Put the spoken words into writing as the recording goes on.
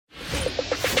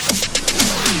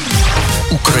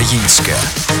Українське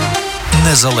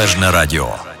незалежне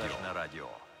радіо.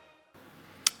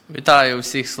 Вітаю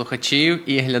всіх слухачів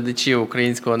і глядачів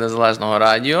Українського незалежного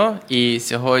радіо. І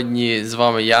сьогодні з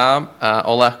вами я,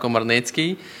 Олег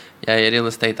Комарnytskyy. Я є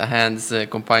RealEstate агент з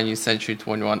компанією Century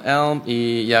 21 Elm.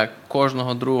 І як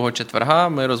кожного другого четверга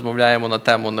ми розмовляємо на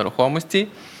тему нерухомості.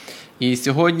 І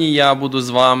сьогодні я буду з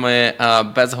вами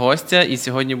без гостя. І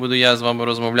сьогодні буду я з вами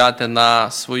розмовляти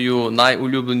на свою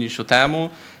найулюбленішу тему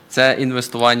 – це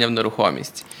інвестування в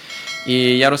нерухомість.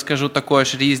 І я розкажу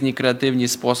також різні креативні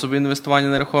способи інвестування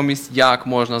в нерухомість, як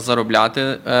можна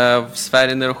заробляти в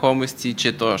сфері нерухомості,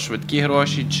 чи то швидкі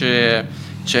гроші,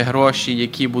 чи гроші,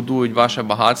 які будують ваше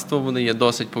багатство. Вони є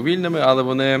досить повільними, але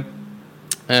вони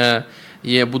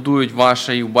будують ваш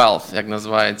wealth, як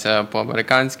називається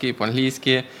по-американськи,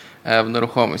 по-англійськи, в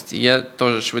нерухомості. Є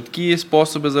теж швидкі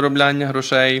способи заробляння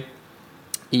грошей,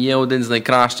 і є один з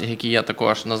найкращих, який я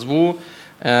також назву.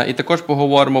 І також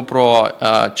поговоримо про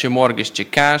чи mortgage, чи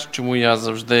cash, чому я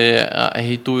завжди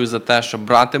агітую за те, щоб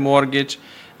брати mortgage.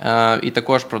 І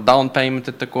також про down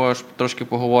payment також трошки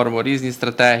поговоримо, різні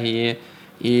стратегії.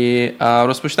 І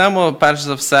розпочнемо перш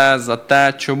за все за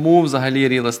те, чому взагалі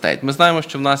real estate. Ми знаємо,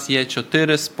 що в нас є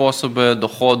 4 способи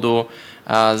доходу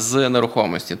з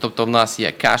нерухомості. Тобто в нас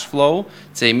є cash flow,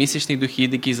 це місячний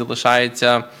дохід, який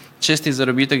залишається, чистий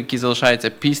заробіток, який залишається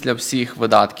після всіх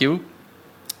видатків.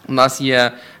 У нас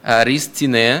є ріст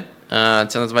ціни,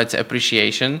 це називається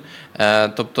appreciation,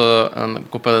 тобто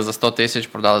купили за 100 тисяч,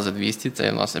 продали за 200,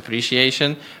 це у нас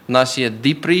appreciation. У нас є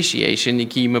depreciation,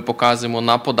 який ми показуємо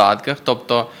на податках,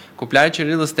 тобто купляючи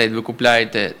real estate, ви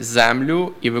купляєте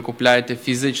землю і ви купляєте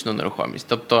фізичну нерухомість.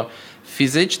 Тобто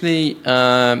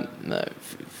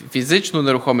фізичну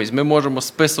нерухомість ми можемо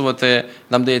списувати,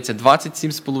 нам дається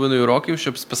 27,5 років,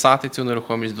 щоб списати цю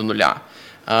нерухомість до нуля.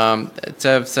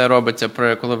 Це все робиться,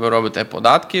 коли ви робите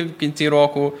податки в кінці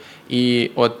року,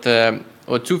 і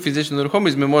оцю фізичну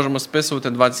нерухомість ми можемо списувати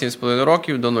 27,5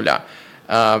 років до нуля.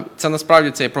 Це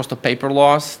насправді це просто paper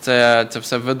loss, це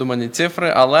все видумані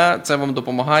цифри, але це вам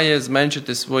допомагає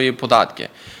зменшити свої податки.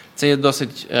 Це є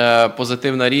досить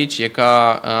позитивна річ,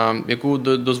 яку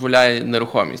дозволяє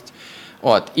нерухомість.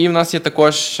 І в нас є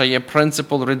також ще є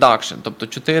principal reduction, тобто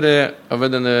 4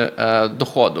 види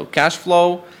доходу. Cash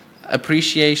flow,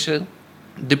 appreciation,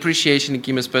 depreciation,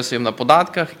 який ми списуємо на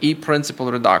податках, і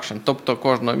principal reduction. Тобто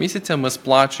кожного місяця ми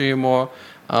сплачуємо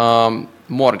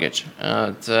mortgage.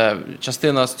 Це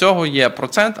частина з цього є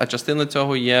процент, а частина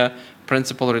цього є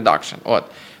principal reduction.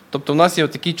 Тобто в нас є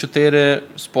такі 4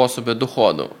 способи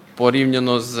доходу.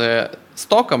 Порівняно з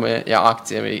стоками,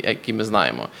 акціями, які ми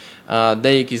знаємо.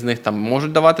 Деякі з них там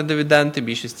можуть давати дивіденди,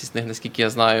 більшість з них, наскільки я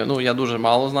знаю, я дуже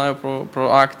мало знаю про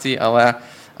акції, але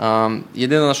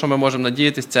єдине, на що ми можемо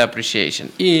надіятися, це appreciation.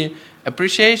 І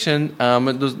appreciation,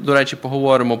 ми, до речі,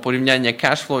 поговоримо порівняння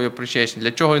cash flow і appreciation.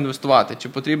 Для чого інвестувати? Чи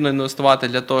потрібно інвестувати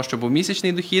для того, щоб був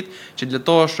місячний дохід, чи для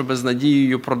того, щоб з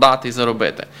надією продати і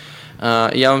заробити?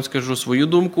 Я вам скажу свою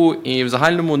думку, і в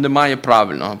загальному немає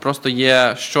правильного. Просто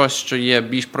є щось, що є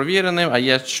більш провіреним, а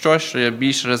є щось, що є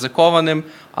більш ризикованим,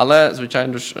 але,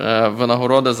 звичайно ж,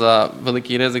 винагорода за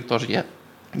великий ризик теж є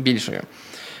більшою.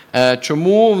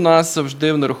 Чому в нас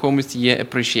завжди в нерухомості є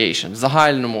appreciation? В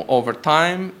загальному over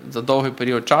time, за довгий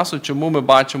період часу, чому ми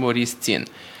бачимо ріст цін?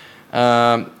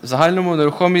 В загальному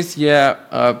нерухомість є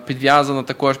підв'язана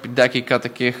також під декілька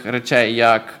таких речей,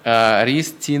 як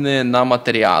ріст ціни на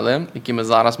матеріали, які ми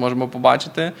зараз можемо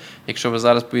побачити. Якщо ви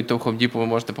зараз поїдете в Home Depot, ви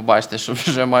можете побачити, що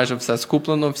вже майже все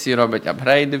скуплено, всі роблять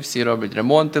апгрейди, всі роблять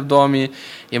ремонти в домі.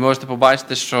 І можете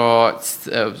побачити, що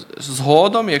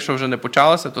згодом, якщо вже не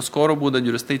почалося, то скоро будуть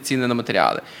рости ціни на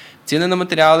матеріали. Ціни на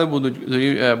матеріали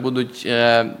будуть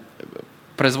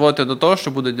призводити до того,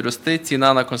 що буде рости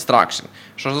ціна на construction,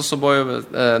 що за собою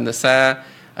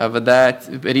веде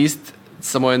ріст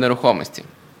самої нерухомості.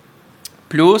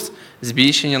 Плюс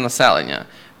збільшення населення.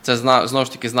 Це, знову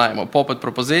ж таки, знаємо,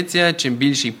 попит-пропозиція. Чим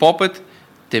більший попит,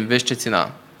 тим вища ціна.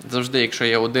 Завжди, якщо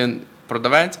є один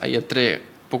продавець, а є 3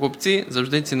 покупці,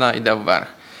 завжди ціна йде вверх.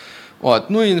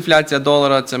 І інфляція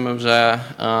долара,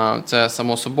 це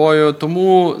само собою.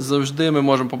 Тому завжди ми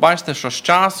можемо побачити, що з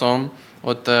часом,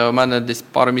 у мене десь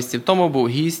пару місяців тому був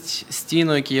гість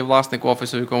Стіно, який є власник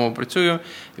офісу, в якому працюю.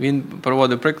 Він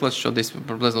приводив приклад, що десь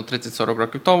приблизно 30-40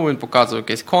 років тому він показував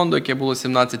якесь кондо, яке було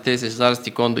 17 тисяч, зараз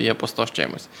ті кондо є по 100 з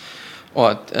чимось.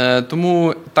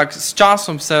 Тому так з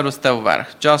часом все росте вверх.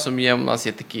 Часом у нас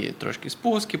є такі трошки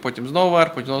спуски, потім знову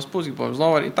вверх, потім знову спуски, потім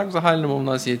знову вверх. І так в загальному у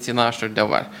нас є ціна, що йде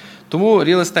вверх. Тому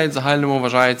real estate в загальному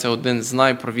вважається один з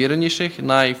найпровіреніших,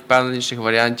 найвпевненіших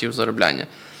варіантів заробляння.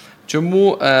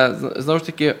 Чому, знову ж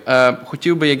таки,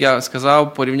 хотів би, як я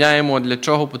сказав, порівняємо, для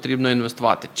чого потрібно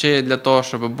інвестувати. Чи для того,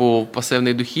 щоб був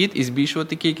пасивний дохід і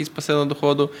збільшувати кількість пасивного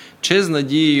доходу, чи з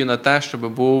надією на те,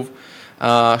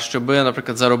 щоб,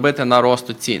 наприклад, заробити на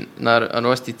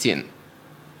рості цін.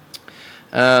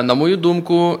 На мою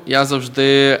думку, я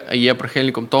завжди є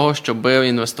прихильником того, щоб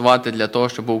інвестувати для того,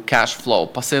 щоб був cash flow,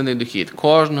 пасивний дохід.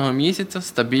 Кожного місяця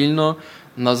стабільно,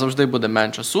 завжди буде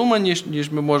менша сума,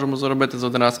 ніж ми можемо заробити за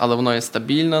один раз, але воно є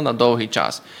стабільно на довгий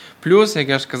час. Плюс, як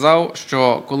я ж казав,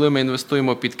 що коли ми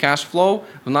інвестуємо під cash flow,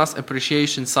 в нас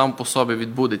appreciation сам по собі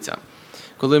відбудеться.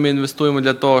 Коли ми інвестуємо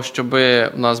для того, щоб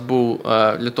у нас був,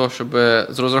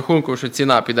 з розрахунку, що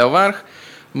ціна піде вверх,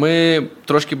 ми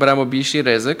трошки беремо більший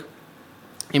ризик,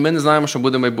 і ми не знаємо, що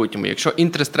буде в майбутньому. Якщо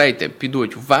інтерест-рейти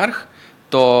підуть вверх,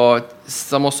 то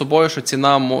само собою, що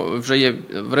ціна вже є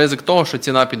ризик того, що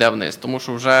ціна піде вниз, тому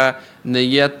що вже не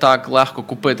є так легко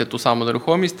купити ту саму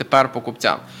нерухомість тепер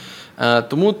покупцям.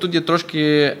 Тому тут є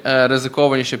трошки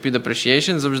ризикованіше під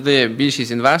appreciation. Завжди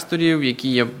більшість інвесторів,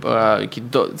 які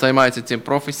займаються цим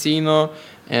професійно.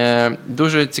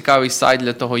 Дуже цікавий сайт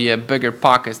для того є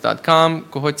biggerpockets.com,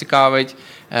 кого цікавить.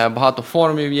 Багато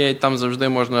форумів є, і там завжди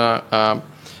можна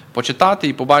почитати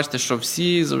і побачити, що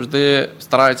всі завжди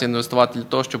стараються інвестувати для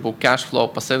того, щоб був кешфлоу,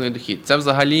 пасивний дохід. Це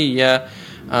взагалі є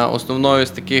основною з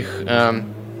таких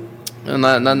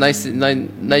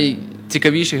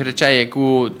найцікавіших речей,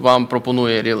 яку вам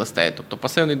пропонує RealEstate. Тобто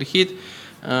пасивний дохід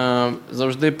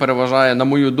завжди переважає, на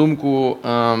мою думку,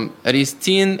 ріст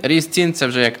цін. Ріст цін – це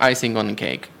вже як icing on the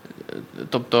cake.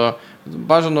 Тобто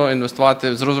бажано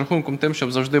інвестувати з розрахунком тим,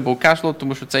 щоб завжди був кешфлоу,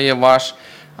 тому що це є ваш,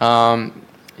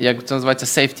 як це називається,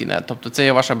 safety net, тобто це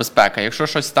є ваша безпека. Якщо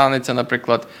щось станеться,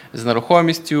 наприклад, з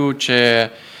нерухомістю, чи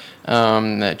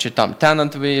там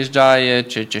тенант виїжджає,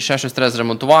 чи ще щось треба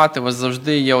зремонтувати, у вас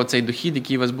завжди є оцей дохід,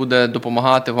 який вас буде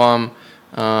допомагати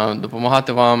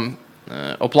вам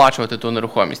оплачувати ту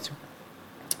нерухомість.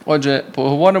 Отже,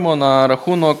 поговоримо на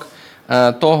рахунок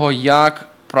того, як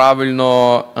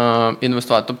правильно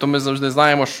інвестувати. Тобто ми завжди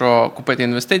знаємо, що купити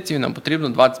інвестиції нам потрібно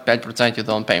 25%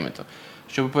 down payment.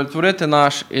 Щоб перетворити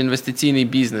наш інвестиційний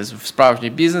бізнес в справжній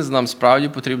бізнес, нам справді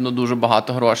потрібно дуже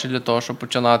багато грошей для того, щоб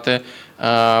починати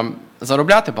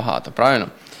заробляти багато, правильно?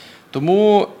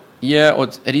 Тому є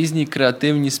різні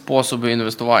креативні способи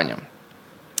інвестування.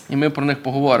 І ми про них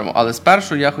поговоримо. Але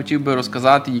спершу я хотів би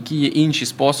розказати, які є інші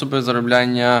способи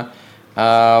заробляння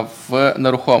в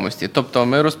нерухомості. Тобто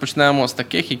ми розпочнемо з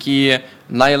таких, які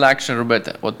найлегше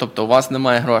робити. Тобто у вас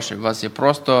немає грошей, у вас є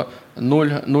просто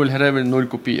 0 гривень, 0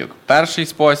 копійок. Перший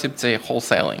спосіб – це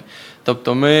wholesaling.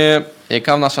 Тобто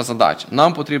яка наша задача?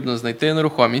 Нам потрібно знайти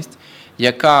нерухомість,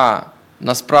 яка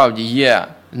насправді є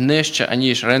нижче,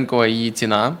 аніж ринкова її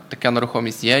ціна. Така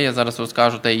нерухомість є, я зараз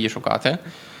розкажу, де її шукати.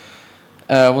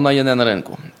 Вона є не на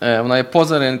ринку, вона є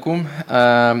поза ринком.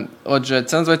 Отже,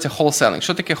 це називається wholesaling.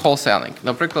 Що таке wholesaling?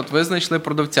 Наприклад, ви знайшли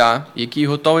продавця, який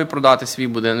готовий продати свій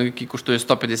будинок, який коштує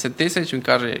 150 тисяч, він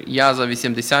каже, я за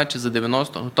 80 чи за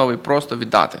 90 готовий просто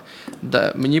віддати.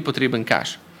 Мені потрібен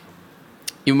кеш.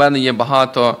 І в мене є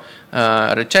багато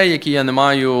речей, які я не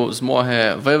маю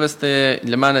змоги вивезти.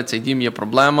 Для мене цей дім є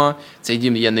проблема, цей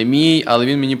дім є не мій, але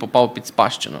він мені попав під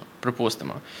спадщину,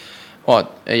 припустимо.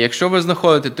 Якщо ви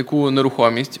знаходите таку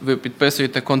нерухомість, ви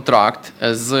підписуєте контракт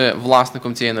з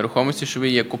власником цієї нерухомості, що ви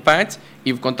є купець,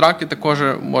 і в контракті також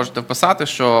можете вписати,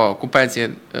 що купець є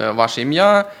ваше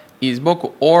ім'я, і з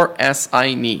боку or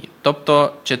assignee,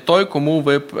 тобто чи той, кому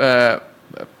ви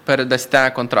передасте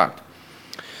контракт.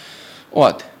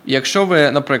 Якщо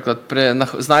ви, наприклад,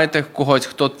 знаєте когось,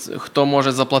 хто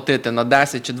може заплатити на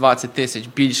 10 чи 20 тисяч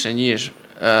більше, ніж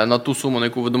на ту суму, на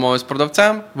яку ви домовились з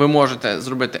продавцем, ви можете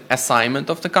зробити assignment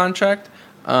of the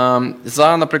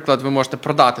contract. Наприклад, ви можете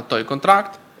продати той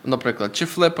контракт, наприклад, чи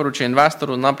флиперу, чи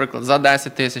інвестору, наприклад, за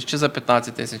 10 тисяч, чи за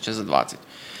 15 тисяч, чи за 20.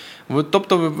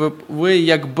 Тобто ви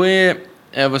якби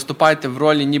виступаєте в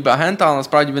ролі ніби агента, але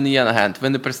насправді ви не є агент. Ви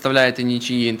не представляєте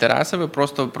нічиї інтереси, ви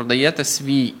просто продаєте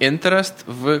свій інтерес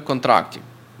в контракті.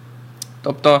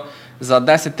 Тобто за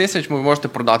 10 тисяч ви можете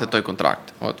продати той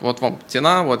контракт. От вам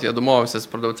ціна, я домовився з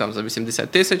продавцем за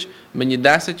 80 тисяч, мені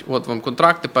 10, от вам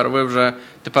контракт,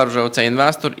 тепер вже оцей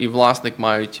інвестор і власник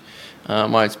мають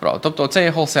справу. Тобто оцей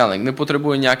є wholesaling, не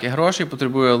потребує ніяких грошей,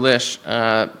 потребує лише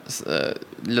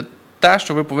для те,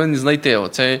 що ви повинні знайти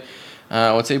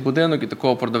оцей будинок і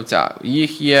такого продавця.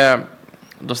 Їх є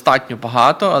достатньо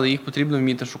багато, але їх потрібно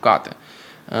вміти шукати.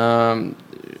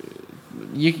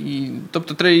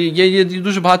 Тобто є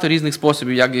дуже багато різних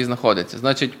способів, як їх знаходиться.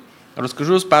 Значить,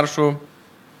 розкажу спершу,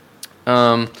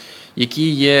 які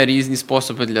є різні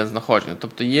способи для знаходження.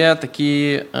 Тобто є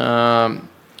такі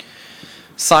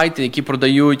сайти, які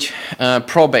продають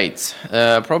probates.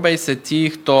 Probates – це ті,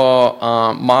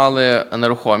 хто мали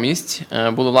нерухомість,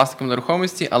 були власниками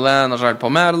нерухомості, але, на жаль,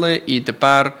 померли, і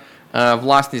тепер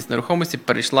власність нерухомості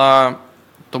перейшла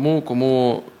тому,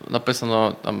 кому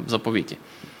написано там в заповіті.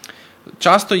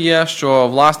 Часто є, що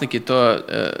власники,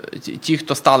 ті,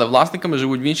 хто стали власниками,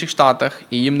 живуть в інших штатах,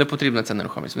 і їм не потрібна ця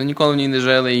нерухомість. Вони ніколи в ній не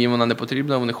жили, і їм вона не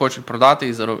потрібна, вони хочуть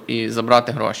продати і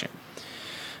забрати гроші.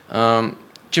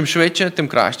 Чим швидше, тим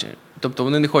краще. Тобто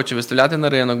вони не хочуть виставляти на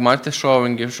ринок, мати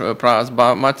шовінги,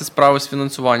 мати справу з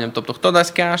фінансуванням. Тобто хто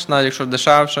дасть кеш, навіть якщо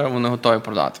дешевше, вони готові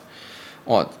продати.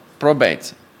 От,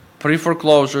 probates,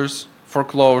 pre-foreclosures,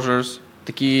 foreclosures,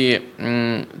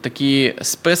 такі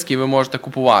списки ви можете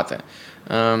купувати.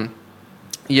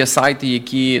 Є сайти,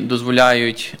 які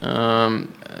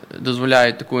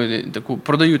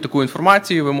продають таку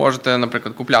інформацію. Ви можете,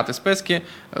 наприклад, купляти списки,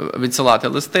 відсилати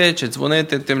листи чи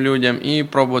дзвонити тим людям і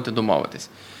пробувати домовитись.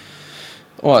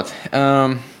 От.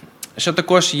 Ще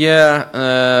також є,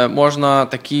 можна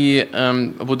такі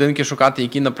будинки шукати,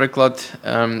 які, наприклад,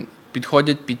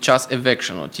 підходять під час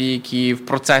евікшену, ті, які в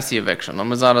процесі евікшену.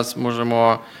 Ми зараз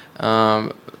можемо,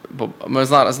 ми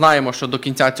знаємо, що до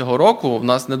кінця цього року в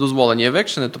нас не дозволені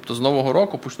евікшени, тобто з нового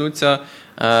року почнуться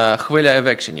хвиля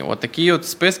евікшенів. От такі от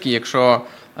списки, якщо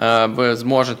ви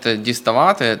зможете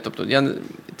діставати, тобто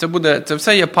це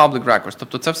все є public records,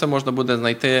 тобто це все можна буде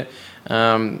знайти,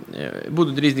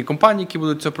 будуть різні компанії, які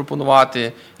будуть це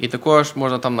пропонувати, і також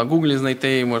можна там на Google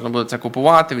знайти, можна буде це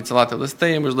купувати, відсилати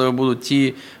листи, можливо, будуть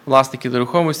ті власники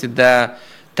нерухомості, де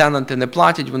тенанти не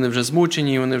платять, вони вже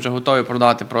змучені, вони вже готові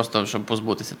продати просто, щоб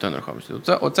позбутися тої нерухомості.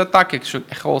 Оце так, якщо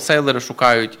холсейлери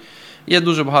шукають. Є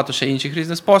дуже багато ще інших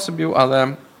різних способів,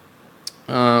 але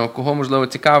кого, можливо,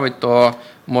 цікавить, то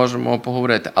можемо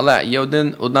поговорити. Але є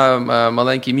один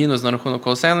маленький мінус на рахунок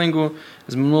холсейлінгу.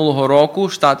 З минулого року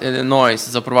штат Іллінойс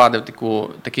запровадив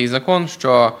такий закон,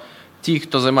 що ті,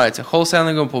 хто займається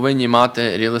холсейлингом, повинні мати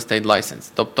RealEstate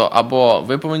license. Тобто або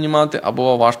ви повинні мати,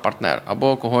 або ваш партнер,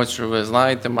 або когось, що ви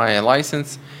знаєте, має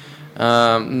лайсенс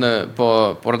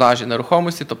по продажі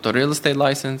нерухомості, тобто RealEstate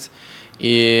license.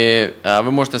 І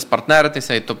ви можете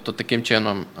спартнеритися і тобто таким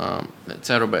чином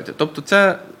це робити. Тобто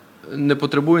це не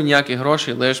потребує ніяких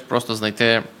грошей, лише просто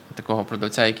знайти такого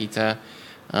продавця, який це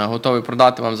готовий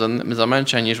продати вам за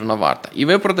менше, ніж вона варта. І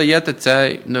ви продаєте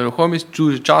цю нерухомість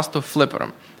дуже часто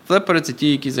флиперам. Флипери – це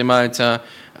ті, які займаються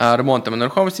ремонтами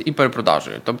нерухомості і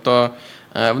перепродажею. Тобто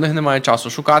в них немає часу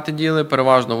шукати діли,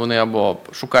 переважно вони або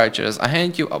шукають через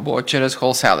агентів, або через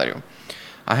холселерів.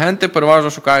 Агенти переважно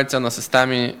шукаються на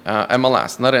системі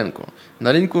MLS, на ринку.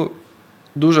 На ринку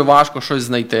дуже важко щось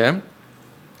знайти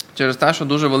через те, що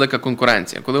дуже велика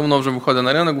конкуренція. Коли воно вже виходить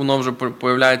на ринок, воно вже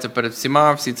появляється перед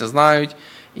всіма, всі це знають,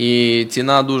 і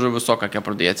ціна дуже висока, яка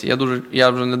продається. Я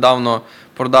вже недавно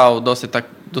продав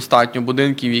достатньо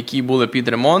будинків, які були під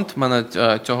ремонт. У мене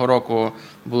цього року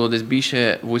було десь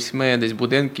більше 8 десь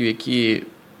будинків, які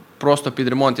просто під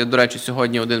ремонт. Я, до речі,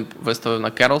 сьогодні один виставив на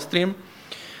Carroll Stream.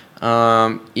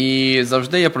 І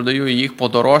завжди я продаю їх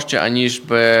подорожче, аніж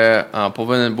би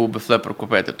повинен був би флипер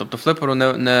купити. Тобто флиперу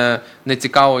не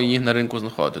цікаво їх на ринку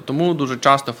знаходити. Тому дуже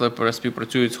часто флипери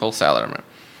співпрацюють з холселерами.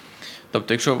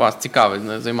 Тобто, якщо вас цікавить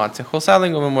займатися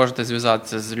холселингом, ви можете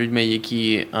зв'язатися з людьми,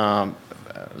 які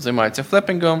займаються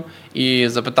флипінгом, і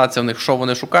запитатися в них, що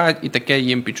вони шукають, і таке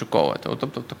їм підшуковувати.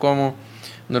 Тобто, в такому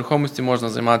нерухомості можна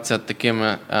займатися таким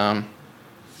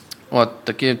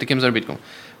заробітком.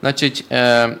 Значить,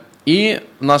 і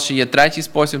в нас ще є третій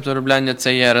спосіб заробляння –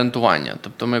 це є рентування.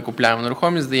 Тобто ми купляємо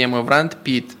нерухомість, здаємо в рент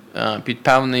під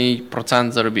певний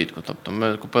процент заробітку. Тобто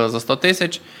ми купили за 100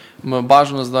 тисяч, ми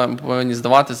бажано повинні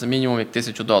здавати за мінімум як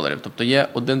 $1000. Тобто є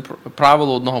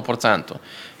правило 1%.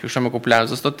 Якщо ми купляємо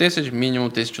за 100 тисяч, мінімум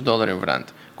 $1000 в рент.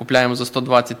 Купляємо за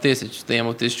 120 тисяч, здаємо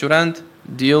в 1000 рент,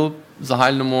 діл в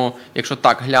загальному, якщо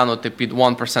так глянути під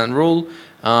 1% rule,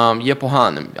 є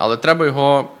поганим. Але треба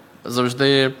його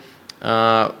завжди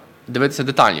дивитися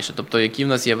детальніше. Тобто, які в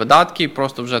нас є видатки,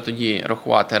 просто вже тоді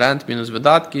рахувати рент мінус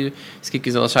видатки,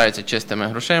 скільки залишається чистими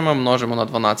грошима, множимо на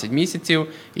 12 місяців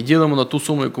і ділимо на ту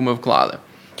суму, яку ми вклали.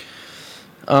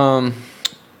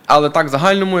 Але так, в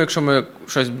загальному, якщо ми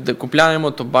щось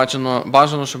купляємо, то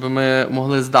бажано, щоб ми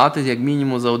могли здати як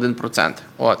мінімум за 1%.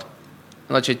 От.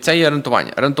 Значить, це є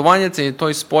рентування. Рентування – це є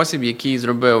той спосіб, який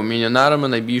зробив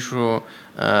мільйонерами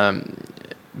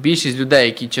більшість людей,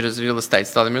 які через RealEstate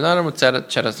стали мільйонерами, це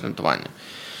через рентування.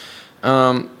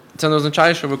 Це не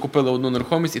означає, що ви купили одну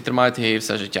нерухомість і тримаєте її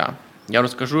все життя. Я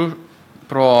розкажу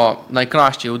про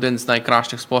один з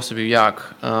найкращих способів,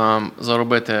 як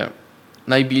заробити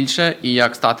найбільше і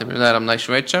як стати мільйонером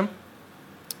найшвидше,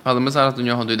 але ми зараз до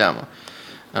нього дійдемо.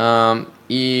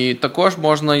 І також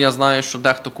можна, я знаю, що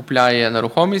дехто купляє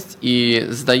нерухомість і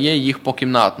здає їх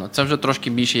покімнатно. Це вже трошки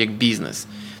більше як бізнес,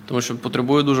 тому що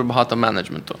потребує дуже багато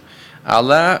менеджменту.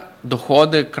 Але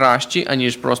доходи кращі,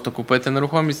 аніж просто купити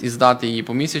нерухомість і здати її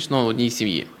помісячно одній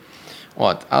сім'ї.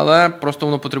 Але просто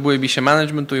воно потребує більше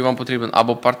менеджменту, і вам потрібен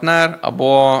або партнер,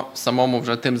 або самому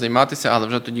вже тим займатися, але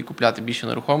вже тоді купляти більше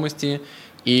нерухомості,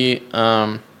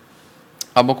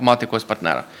 або мати якогось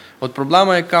партнера.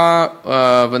 Проблема, яка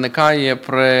виникає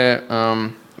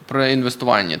при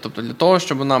інвестуванні. Тобто для того,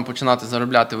 щоб нам починати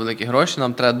заробляти великі гроші,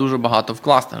 нам треба дуже багато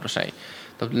вкласти грошей.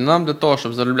 Тобто нам для того,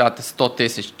 щоб заробляти 100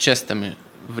 тисяч чистими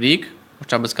в рік,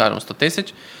 хоча б, скажімо, 100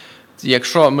 тисяч,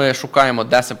 якщо ми шукаємо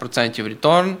 10%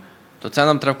 return, то це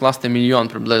нам треба вкласти мільйон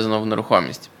приблизно в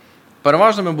нерухомість.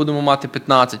 Переважно ми будемо мати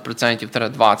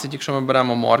 15%-20%, якщо ми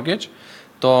беремо mortgage,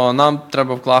 то нам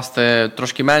треба вкласти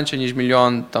трошки менше, ніж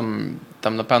мільйон, там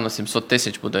напевно, 700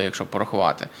 тисяч буде, якщо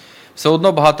порахувати. Все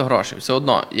одно багато грошей, все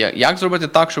одно. Як зробити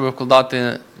так, щоб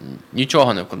вкладати,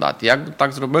 нічого не вкладати? Як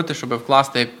так зробити, щоб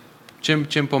вкласти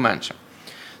чим поменше?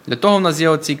 Для того в нас є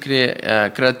оці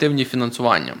креативні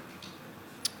фінансування.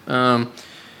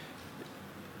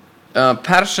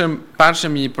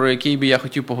 Першим, про який би я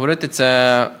хотів поговорити,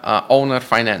 це owner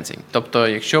financing. Тобто,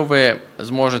 якщо ви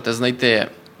зможете знайти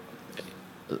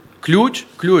ключ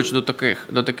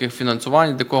до таких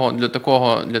фінансувань, для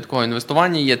такого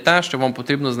інвестування є те, що вам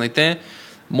потрібно знайти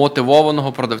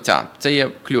мотивованого продавця. Це є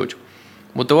ключ.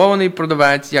 Мотивований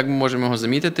продавець, як ми можемо його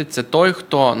замітити, це той,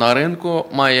 хто на ринку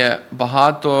має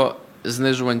багато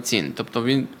знижувань цін. Тобто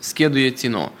він скидує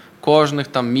ціну. Кожних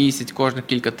місяць, кожних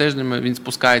кілька тижнів він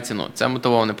спускає ціну. Це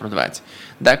мотивований продавець.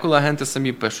 Деколи агенти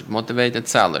самі пишуть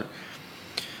motivated seller.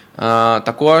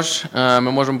 Також ми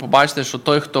можемо побачити, що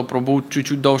той, хто пробув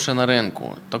чуть-чуть довше на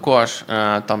ринку, також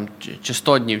чи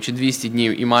 100 днів, чи 200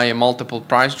 днів і має multiple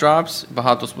price drops,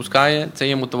 багато спускає, це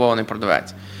є мотивований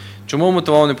продавець. Чому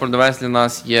мотивований продавець для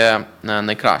нас є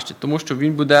найкраще? Тому що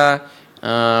він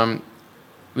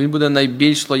буде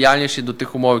найбільш лояльніший до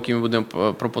тих умов, які ми будемо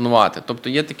пропонувати. Тобто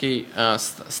є такий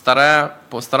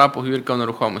стара поговірка в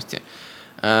нерухомості.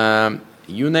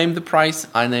 You name the price,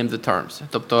 I name the terms.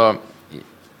 Тобто,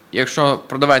 якщо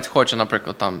продавець хоче,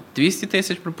 наприклад, 200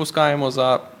 тисяч припускаємо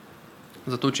за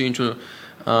ту чи іншу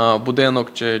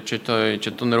будинок чи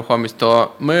ту нерухомість,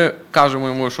 то ми кажемо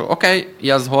йому, що окей,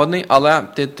 я згодний, але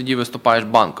ти тоді виступаєш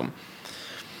банком.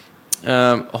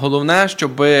 Головне,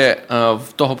 щоб в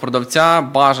того продавця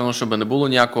бажано, щоб не було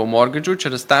ніякого моргеджу,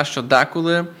 через те, що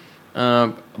деколи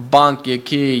банк,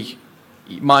 який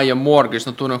має моргедж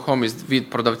на ту нерухомість від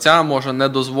продавця, може не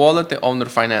дозволити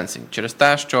owner financing. Через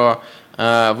те, що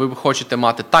ви хочете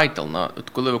мати тайтл.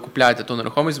 Коли ви купляєте ту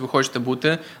нерухомість, ви хочете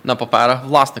бути на паперах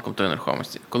власником тої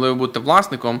нерухомості. Коли ви будете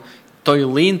власником, той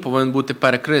лін повинен бути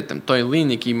перекритим. Той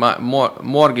лін, який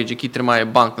моргедж, який тримає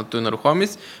банк на ту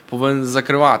нерухомість, повинен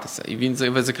закриватися. І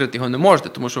ви закрити його не можете,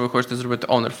 тому що ви хочете зробити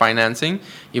owner financing,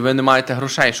 і ви не маєте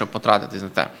грошей, щоб потратити на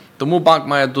те. Тому банк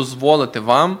має дозволити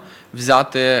вам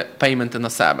взяти пейменти на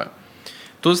себе.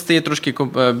 Тут стає трошки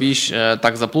більш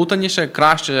так заплутаніше.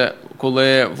 Краще,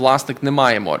 коли власник не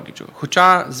має моргеджу.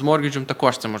 Хоча з моргеджем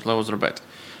також це можливо зробити.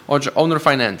 Отже, owner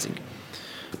financing.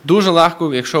 Дуже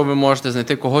легко, якщо ви можете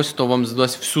знайти когось, хто вам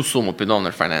здасть всю суму під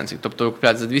owner financing. Тобто ви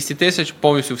купляєте за 200 тисяч,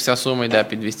 повністю вся сума йде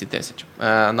під 200 тисяч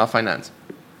на файнанс.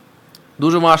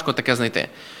 Дуже важко таке знайти.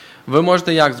 Ви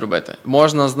можете як зробити?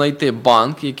 Можна знайти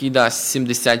банк, який дасть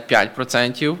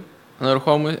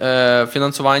 75%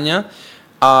 фінансування,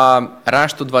 а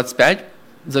решту 25%,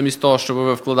 замість того, щоб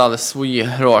ви вкладали свої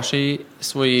гроші,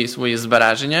 свої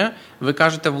збереження, ви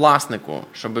кажете власнику,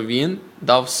 щоб він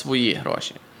дав свої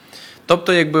гроші.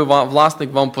 Тобто, якби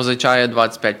власник вам позичає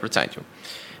 25%.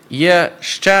 Є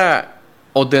ще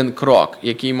один крок,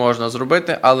 який можна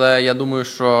зробити, але я думаю,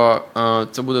 що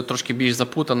це буде трошки більш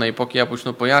запутано, і поки я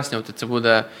почну пояснювати, це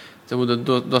буде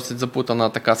досить запутана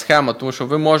така схема, тому що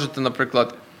ви можете,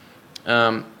 наприклад,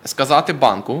 сказати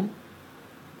банку,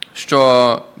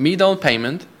 що мій down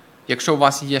payment, якщо у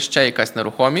вас є ще якась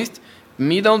нерухомість,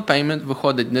 мій down payment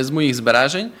виходить не з моїх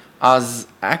збережень, а з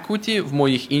equity в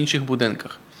моїх інших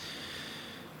будинках.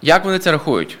 Як вони це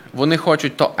рахують? Вони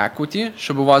хочуть то equity,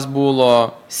 щоб у вас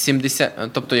було 70,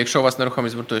 тобто якщо у вас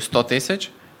нерухомість вартує 100 тисяч,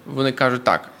 вони кажуть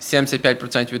так,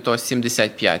 75% від того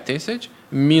 75 тисяч,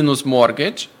 мінус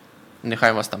mortgage,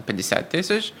 нехай у вас там 50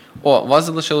 тисяч, у вас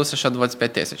залишилося ще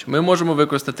 25 тисяч. Ми можемо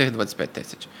використати тих 25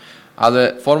 тисяч.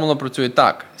 Але формула працює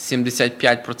так,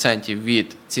 75%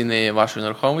 від ціни вашої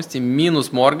нерухомості,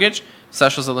 мінус mortgage, все,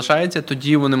 що залишається,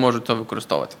 тоді вони можуть то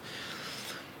використовувати.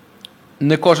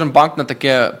 Не кожен банк на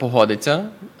таке погодиться,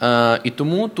 і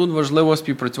тому тут важливо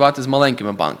співпрацювати з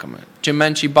маленькими банками. Чим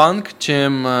менший банк,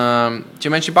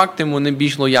 тим вони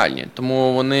більш лояльні.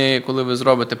 Тому вони, коли ви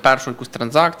зробите першу якусь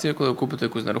транзакцію, коли ви купите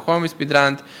якусь нерухомість під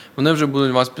рент, вони вже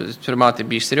будуть вас сприймати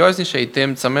більш серйозніше, і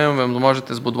тим самим ви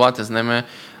можете збудувати з ними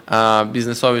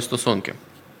бізнесові стосунки.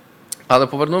 Але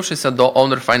повернувшися до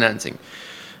owner financing,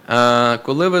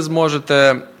 коли ви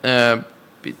зможете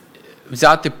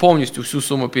взяти повністю всю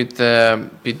суму під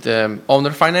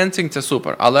owner financing, це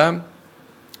супер, але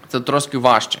це трошки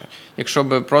важче. Якщо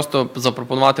би просто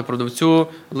запропонувати продавцю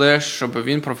лише, щоб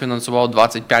він профінансував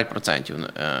 25%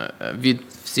 від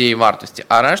всієї вартості,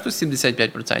 а решту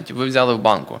 75% ви взяли в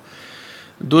банку.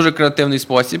 Дуже креативний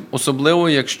спосіб, особливо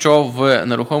якщо в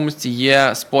нерухомості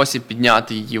є спосіб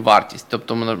підняти її вартість.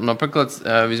 Тобто, наприклад,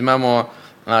 візьмемо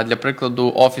для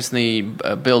прикладу офісний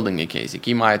білдинг якийсь,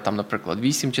 який має там, наприклад,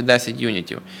 8 чи 10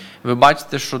 юнітів. Ви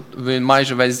бачите, що він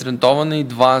майже весь зрентований,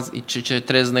 2 чи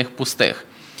 3 з них пустих.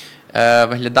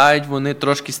 Виглядають вони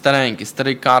трошки старенькі,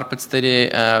 старий карпет,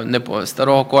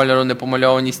 старого кольору,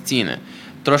 непомальовані стіни.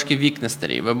 Трошки вікна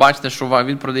старі. Ви бачите, що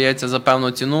він продається за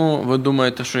певну ціну, ви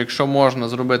думаєте, що якщо можна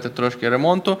зробити трошки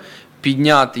ремонту,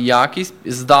 підняти якість,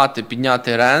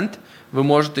 підняти рент, ви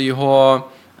можете його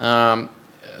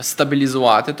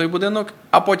стабілізувати, той будинок,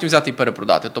 а потім взяти і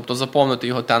перепродати. Тобто заповнити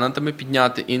його тенантами,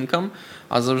 підняти інкам,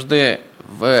 а завжди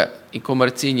в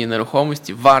комерційній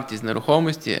нерухомості, вартість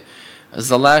нерухомості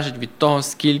залежить від того,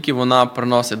 скільки вона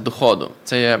приносить доходу.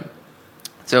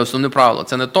 Це основне правило.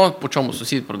 Це не то, по чому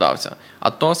сусід продався, а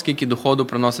то, скільки доходу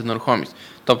приносить нерухомість.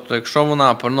 Тобто, якщо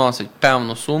вона приносить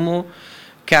певну суму,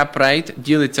 cap rate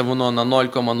ділиться воно на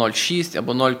 0,06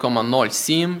 або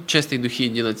 0,07, чистий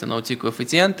дохід ділиться на оці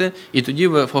коефіцієнти, і тоді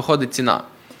виходить ціна.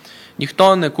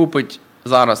 Ніхто не купить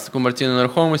зараз комерційну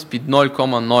нерухомість під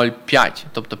 0,05,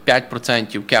 тобто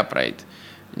 5% cap rate.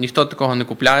 Ніхто такого не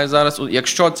купляє зараз.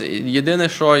 Єдине,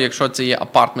 якщо це є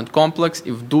апартмент-комплекс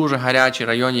і в дуже гарячій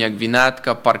районі, як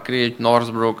Вінетка, Парк-Рідж,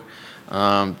 Норсбрук,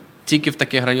 тільки в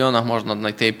таких районах можна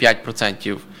знайти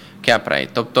 5% cap rate.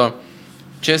 Тобто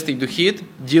чистий дохід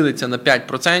ділиться на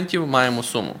 5%, маємо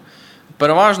суму.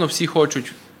 Переважно всі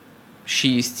хочуть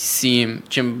 6, 7,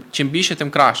 чим більше, тим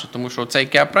краще, тому що цей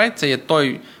cap rate – це є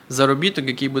той заробіток,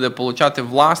 який буде отримати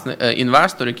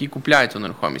інвестор, який купляє цю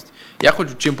нерухомість. Я хочу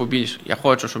чим побільше. Я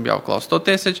хочу, щоб я вклав 100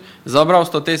 тисяч, забрав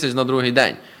 100 тисяч на другий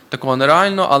день. Такого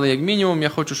нереально, але як мінімум я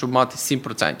хочу, щоб мати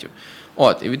 7%.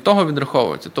 І від того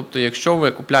відраховується. Тобто, якщо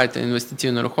ви купляєте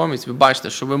інвестиційну нерухомість, ви бачите,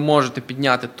 що ви можете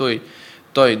підняти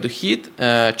той дохід,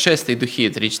 чистий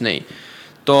дохід річний,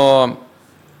 то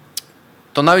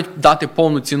навіть дати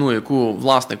повну ціну, яку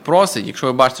власник просить, якщо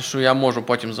ви бачите, що я можу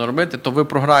потім заробити, то ви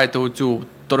програєте оцю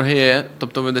торги,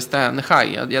 тобто ви дасте,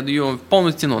 нехай, я даю вам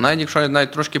повну ціну, навіть якщо я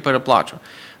навіть трошки переплачу.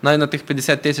 Навіть на тих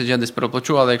 50 тисяч я десь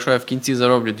переплачу, але якщо я в кінці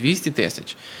зароблю 200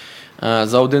 тисяч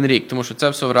за один рік, тому що це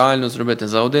все реально зробити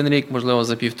за один рік, можливо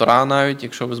за 1,5 навіть,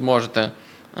 якщо ви зможете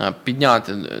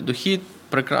підняти дохід,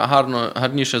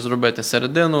 гарніше зробити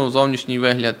середину, зовнішній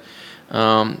вигляд.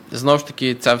 Знову ж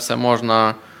таки, це все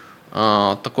можна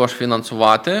також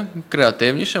фінансувати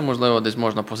креативніше, можливо, десь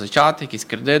можна позичати, якісь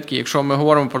кредитки. Якщо ми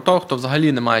говоримо про того, хто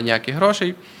взагалі не має ніяких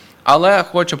грошей, але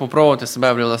хоче попробувати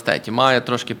себе в реалестеті, має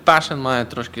трошки passion, має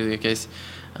трошки якесь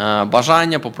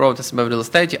бажання попробувати себе в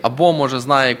реалестеті, або, може,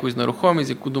 знає якусь нерухомість,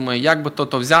 яку думає, як би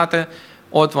то взяти,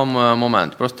 от вам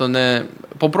момент. Просто не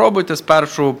попробуйте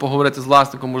спершу поговорити з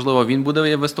власником, можливо, він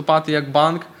буде виступати як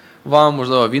банк, вам,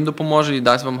 можливо, він допоможе і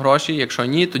дасть вам гроші. Якщо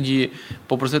ні, тоді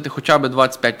попросити хоча б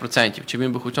 25%, чи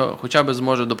він би хоча б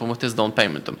зможе допомогти з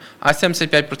даунпейментом. А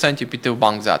 75% піти в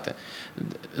банк взяти.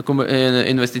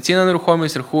 Інвестиційна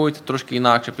нерухомість рахується трошки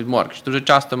інакше під моргідж. Дуже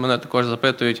часто мене також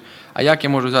запитують, а як я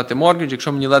можу взяти моргідж,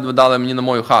 якщо мені ледве дали на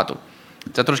мою хату?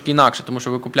 Це трошки інакше, тому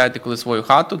що ви купляєте коли свою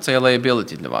хату, це є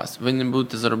liability для вас. Ви не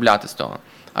будете заробляти з того.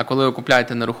 А коли ви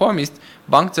купляєте нерухомість,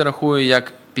 банк це рахує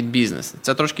як під бізнес.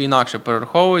 Це трошки інакше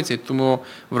перераховується, і тому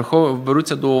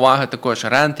беруться до уваги також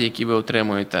ренти, які ви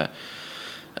отримуєте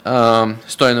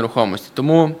з тої нерухомості.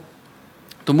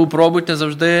 Тому пробуйте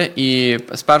завжди, і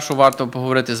спершу варто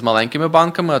поговорити з маленькими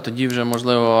банками, а тоді вже,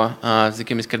 можливо, з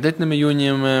якимись кредитними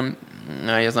юніями.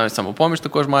 Я знаю, Самопоміч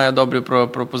також має добрі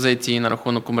пропозиції на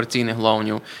рахунок комерційних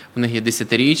лоунів. В них є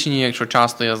 10-річні, якщо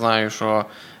часто я знаю, що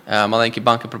маленькі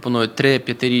банки пропонують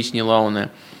 3-5-річні лоуни.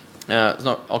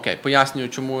 Пояснюю,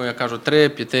 чому я кажу 3,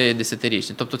 5,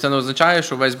 10-річні. Тобто це не означає,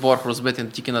 що весь борг розбитий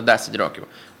тільки на 10 років.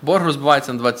 Борг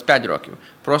розбивається на 25 років.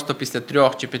 Просто після 3,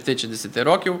 чи 5, чи 10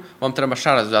 років вам треба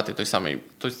ще раз взяти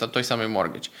той самий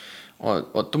моргідж.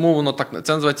 Тому воно так,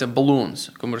 це називається balloons,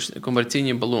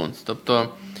 комерційні balloons. Тобто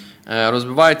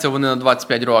Розбиваються вони на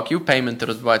 25 років, пейменти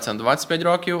розбиваються на 25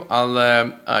 років,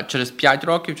 але через 5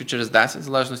 років чи через 10, в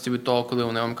залежності від того, коли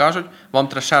вони вам кажуть, вам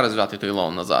треба ще раз взяти той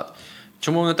лоун назад.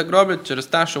 Чому вони так роблять? Через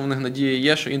те, що в них надія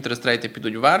є, що інтерест-рейти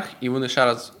підуть вверх, і вони ще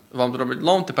раз вам зроблять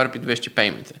лоун, тепер підвищі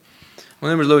пейменти.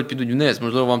 Вони, можливо, підуть вниз,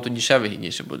 можливо, вам тоді ще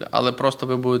вигідніше буде, але просто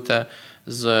ви будете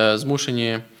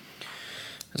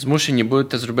змушені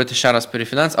будете зробити ще раз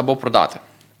перефінанс або продати.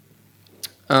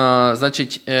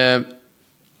 Значить,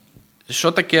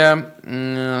 що таке,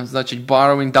 значить,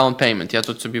 borrowing down payment? Я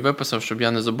тут собі виписав, щоб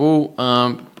я не забув.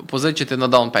 Позичити на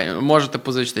down payment. Ви можете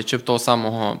позичити чи в того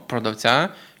самого продавця,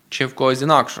 чи в когось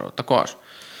інакшого також.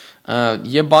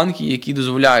 Є банки, які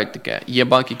дозволяють таке, є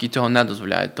банки, які цього не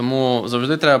дозволяють. Тому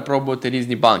завжди треба пробувати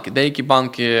різні банки. Деякі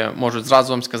банки можуть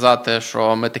зразу вам сказати,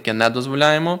 що ми таке не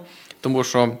дозволяємо, тому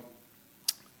що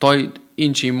той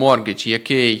інший моргідж,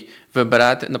 який ви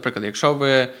берете, наприклад,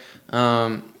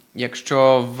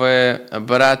 якщо ви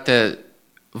берете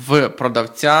в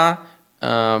продавця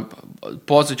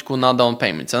позичку на down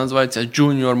payment, це називається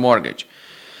junior mortgage.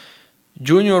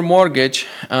 Junior mortgage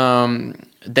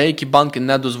деякі банки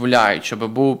не дозволяють,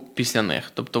 щоб був після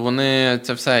них. Тобто вони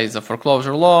це все із-за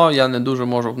foreclosure law, я не дуже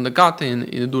можу вникати і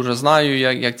не дуже знаю,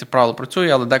 як це правило працює,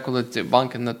 але деколи ці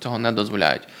банки цього не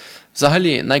дозволяють.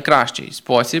 Взагалі, найкращий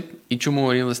спосіб, і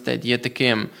чому RealEstate є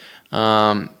таким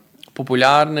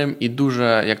популярним і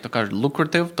дуже, як то кажуть,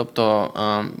 lucrative, тобто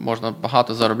можна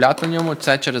багато заробляти на ньому,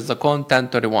 це через закон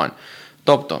 1031.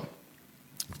 Тобто,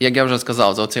 як я вже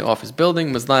сказав, за цей office building,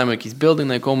 ми знаємо якийсь building,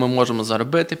 на якому ми можемо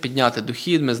заробити, підняти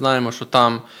дохід, ми знаємо, що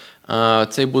там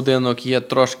цей будинок є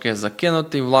трошки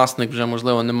закинутий, власник вже,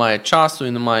 можливо, не має часу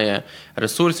і не має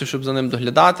ресурсів, щоб за ним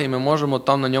доглядати, і ми можемо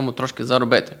там на ньому трошки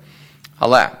заробити.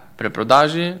 Але при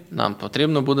продажі нам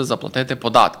потрібно буде заплатити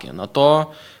податки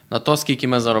на то, скільки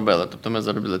ми заробили. Тобто ми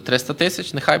заробили 300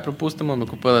 тисяч, нехай припустимо, ми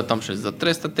купили там щось за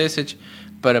 300 тисяч,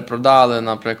 перепродали,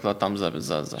 наприклад, там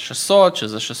за 600 чи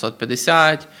за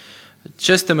 650,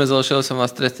 чистими залишилося в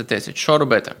нас 300 тисяч. Що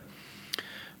робити?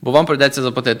 Бо вам прийдеться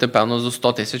заплатити, певно, за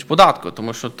 100 тисяч податку,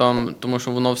 тому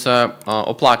що воно все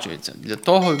оплачується. Для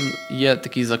того є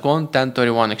такий закон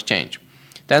 1031 exchange.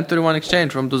 1031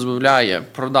 exchange вам дозволяє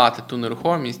продати ту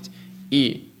нерухомість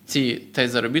і цей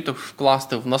заробіток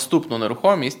вкласти в наступну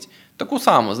нерухомість, таку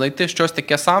саму, знайти щось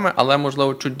таке саме, але,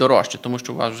 можливо, чуть дорожче, тому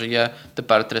що у вас вже є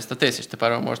тепер 300 тисяч,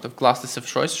 тепер ви можете вкластися в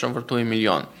щось, що вартує 1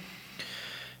 мільйон.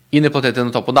 І не платити на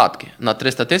то податки. На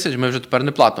 300 тисяч ми вже тепер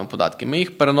не платимо податки, ми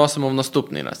їх переносимо в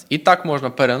наступний раз. І так можна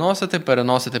переносити,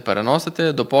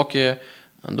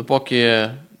 допоки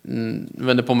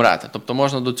ви не помрете. Тобто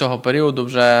можна до цього періоду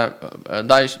вже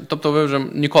далі, тобто ви вже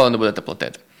ніколи не будете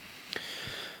платити.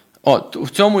 От, в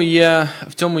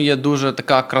цьому є дуже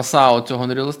така краса цього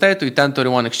RealEstate і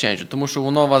 1031 exchange, тому що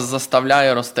воно вас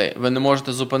заставляє рости. Ви не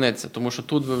можете зупинитися, тому що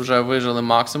тут ви вже вижили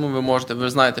максимум, ви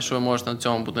знаєте, що ви можете на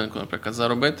цьому будинку, наприклад,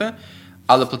 заробити,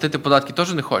 але платити податки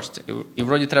теж не хочеться. І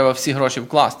вроді треба всі гроші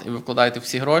вкласти. І ви вкладаєте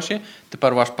всі гроші,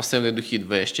 тепер ваш пасивний дохід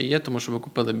вищий є, тому що ви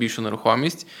купили більшу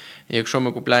нерухомість. І якщо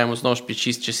ми купляємо знову ж під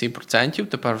 6 чи 7%,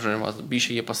 тепер вже у вас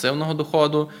більше є пасивного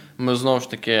доходу. Ми знову ж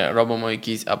таки робимо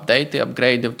якісь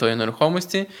апгрейди в тої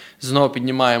нерухомості. Знову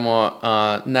піднімаємо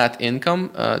net income,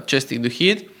 чистий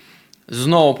дохід.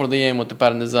 Знову продаємо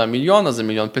тепер не за мільйон, а за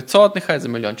 1 500 000, нехай, за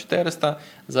 1 400 000.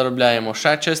 Заробляємо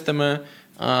ще чистими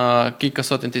кілька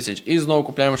сотень тисяч. І знову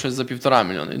купляємо щось за 1,5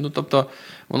 мільйона. Ну, тобто,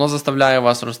 воно заставляє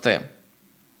вас рости.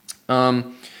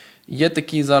 Є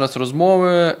такі зараз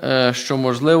розмови, що,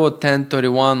 можливо,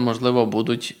 1031, можливо,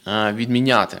 будуть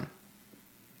відміняти.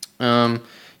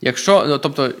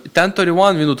 Тобто,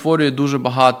 1031, він утворює дуже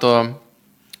багато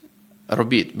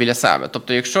робіт біля себе.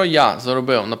 Тобто, якщо я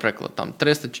заробив, наприклад, там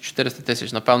 300 чи 400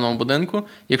 тисяч на певному будинку,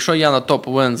 якщо я на то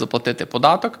повинен заплатити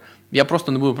податок, я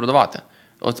просто не буду продавати.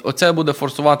 Оце буде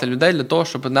форсувати людей для того,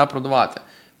 щоб не продавати.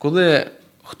 Коли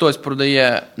хтось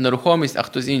продає нерухомість, а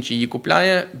хтось інший її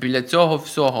купляє, біля цього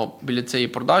всього, біля цієї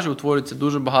продажі утворюється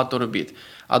дуже багато робіт.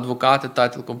 Адвокати,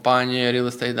 тайтл-компанії,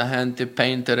 RealEstate-агенти,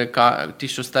 пейнтери, ті,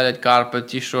 що стелять карпет,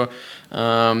 ті, що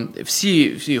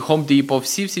всі Home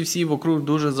Depot, всі вокруг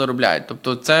дуже заробляють.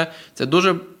 Тобто це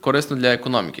дуже корисно для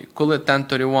економіки. Коли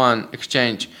 1031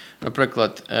 exchange,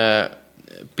 наприклад,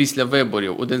 після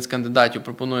виборів один з кандидатів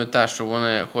пропонує те, що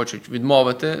вони хочуть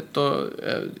відмовити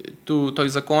той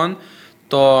закон,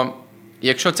 то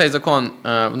якщо цей закон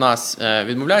в нас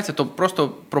відмовляється, то просто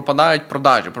пропадають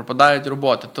продажі, пропадають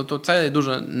роботи. Тобто це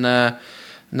дуже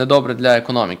недобре для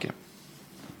економіки.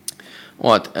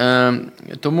 От,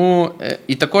 тому,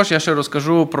 і також я ще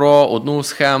розкажу про одну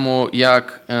схему,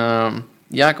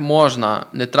 як можна,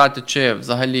 не тратячи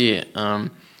взагалі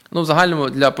В загальному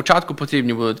для початку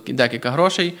потрібні будуть декілька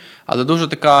грошей, але дуже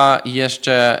така є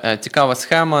ще цікава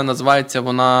схема, називається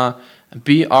вона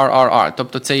BRRR.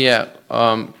 Тобто це є,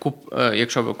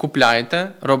 якщо ви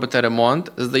купляєте, робите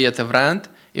ремонт, здаєте в рент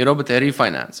і робите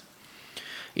refinance.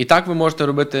 І так ви можете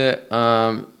робити,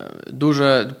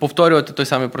 повторювати той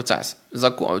самий процес.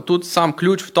 Тут сам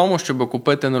ключ в тому, щоб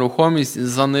купити нерухомість за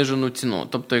занижену ціну.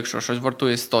 Тобто, якщо щось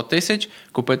вартує 100 тисяч,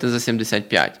 купити за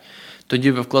 75.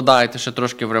 Тоді ви вкладаєте ще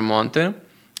трошки в ремонти,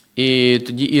 і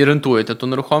тоді і рентуєте ту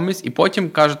нерухомість, і потім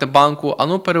кажете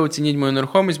банку, переоцініть мою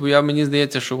нерухомість, бо мені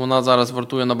здається, що вона зараз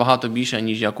вартує набагато більше,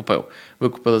 ніж я купив. Ви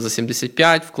купили за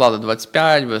 75, вклали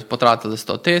 25, ви потратили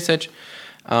 100 тисяч,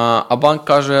 а банк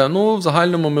каже, в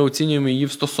загальному ми оцінюємо її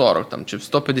в 140 чи в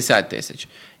 150 тисяч.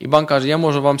 І банк каже, я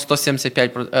можу вам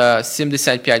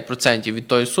 75% від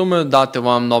тої суми дати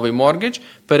вам новий моргідж,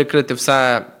 перекрити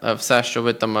все, що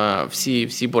ви там,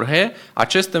 всі борги, а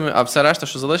все решта,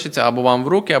 що залишиться, або вам в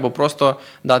руки, або просто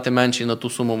дати менший на ту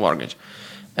суму моргідж.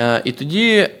 І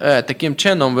тоді таким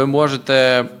чином ви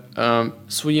можете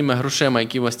своїми грошима,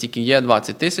 які у вас тільки є,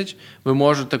 20 тисяч, ви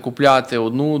можете купляти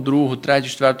одну, другу, третю,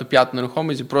 четверту, п'яту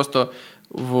нерухомість і просто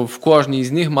в кожній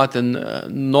з них мати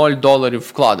 $0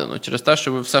 вкладено, через те,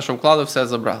 що ви все, що вклали, все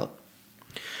забрали.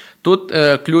 Тут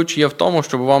ключ є в тому,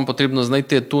 що вам потрібно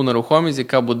знайти ту нерухомість,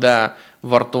 яка буде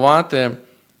вартувати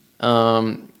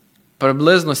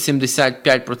приблизно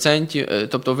 75%,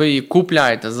 тобто ви її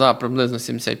купляєте за приблизно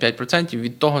 75%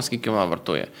 від того, скільки вона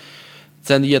вартує.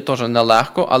 Це є теж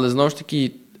нелегко, але знову ж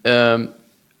таки,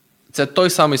 це той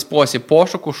самий спосіб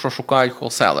пошуку, що шукають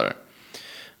холселери,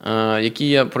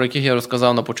 про яких я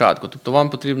розказав на початку. Тобто вам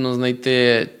потрібно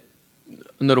знайти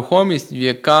нерухомість,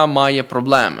 яка має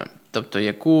проблеми. Тобто,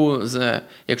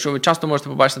 якщо ви часто можете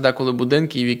побачити деколи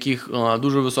будинки, в яких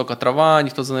дуже висока трава,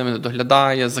 ніхто за ними не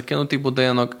доглядає, закинутий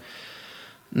будинок.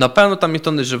 Напевно, там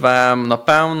ніхто не живе,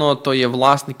 напевно, то є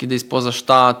власники десь поза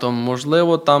штатом,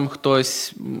 можливо, там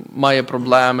хтось має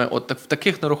проблеми. От в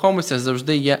таких нерухомостях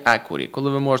завжди є equity.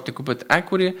 Коли ви можете купити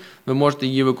equity, ви можете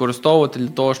її використовувати для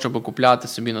того, щоб купляти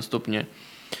собі наступні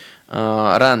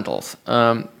rentals.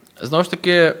 Знову ж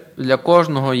таки, для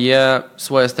кожного є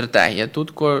своя стратегія.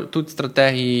 Тут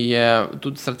стратегії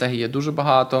є дуже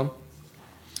багато.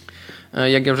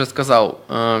 Як я вже сказав,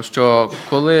 що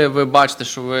коли ви бачите,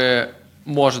 що ви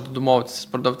можете домовитися з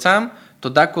продавцем, то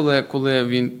деколи, коли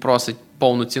він просить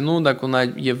повну ціну, деколи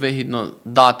навіть є вигідно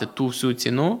дати ту всю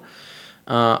ціну,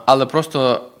 але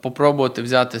просто попробувати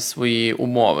взяти свої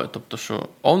умови. Тобто, що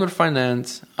owner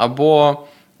finance, або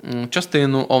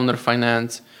частину owner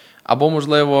finance,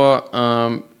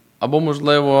 або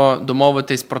можливо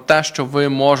домовитись про те, що ви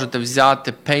можете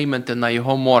взяти пейменти на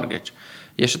його mortgage.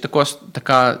 Є ще також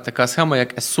така схема,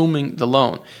 як assuming the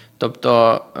loan.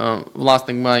 Тобто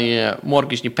власник має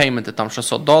моргіжні пейменти там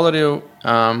 $600,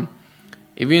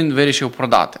 і він вирішив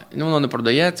продати. Воно не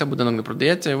продається, будинок не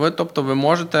продається, і ви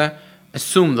можете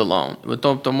assume the loan.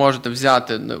 Ви можете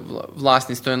взяти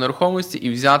власність тої нерухомості і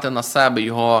взяти на себе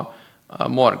його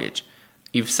моргідж.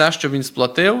 І все, що він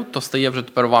сплатив, то стає вже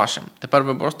тепер вашим. Тепер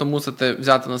ви просто мусите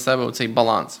взяти на себе оцей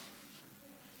баланс.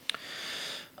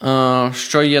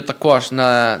 Що є також,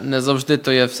 не завжди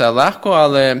то є все легко,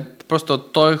 але просто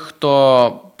той,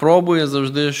 хто пробує,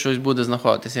 завжди щось буде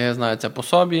знаходитися. Я знаю це по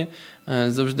собі.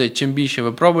 Завжди, чим більше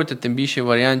ви пробуєте, тим більше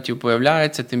варіантів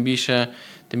появляється, тим більше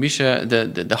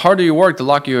the harder you work, the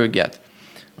luckier you get.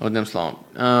 Одним словом.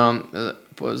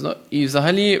 І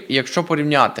взагалі, якщо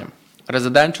порівняти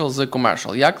residential з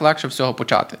commercial, як легше всього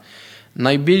почати?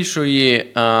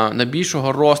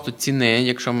 Найбільшого росту ціни,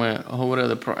 якщо ми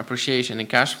говорили про appreciation і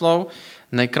cash flow,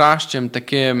 найкращим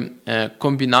таким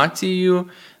комбінацією,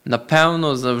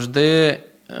 напевно,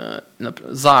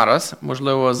 зараз,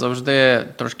 можливо, завжди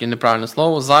трошки неправильне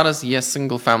слово, зараз є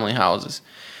single family houses.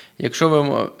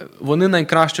 Вони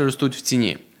найкраще ростуть в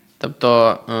ціні.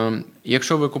 Тобто,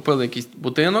 якщо ви купили якийсь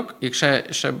будинок,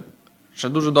 ще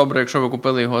дуже добре, якщо ви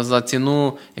купили його за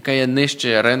ціну, яка є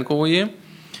нижче ринкової,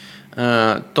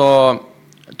 то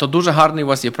дуже гарний у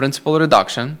вас є principal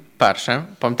reduction, перше.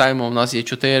 Пам'ятаємо, у нас є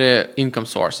 4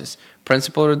 income sources.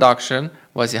 Principal reduction,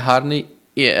 у вас є гарний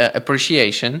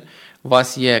appreciation, у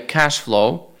вас є cash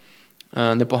flow,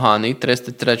 непоганий,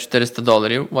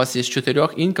 $300-400. У вас є з 4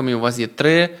 інкамів, у вас є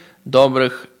 3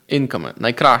 добрих інками,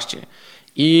 найкращі.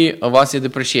 І у вас є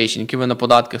depreciation, які ви на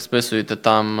податках списуєте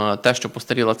там те, що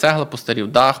постаріла цегла, постарів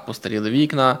дах, постаріли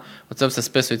вікна. Оце все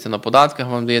списується на податках,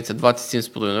 вам дається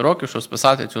 27,5 років, щоб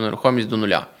списати цю нерухомість до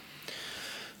нуля.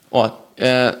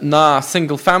 На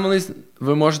single families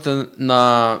ви можете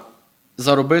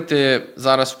заробити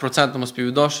зараз в процентному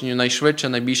співвідношенні найшвидше,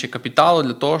 найбільше капіталу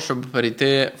для того, щоб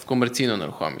перейти в комерційну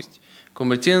нерухомість.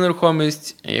 Комерційна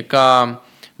нерухомість, яка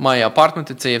має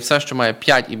апартменти, це є все, що має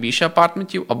 5 і більше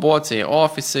апартментів, або це є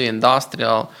офіси,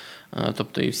 індастріал,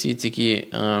 тобто і всі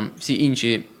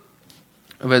інші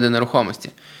види нерухомості.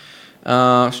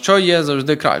 Що є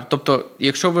завжди краще? Тобто,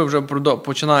 якщо ви вже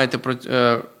починаєте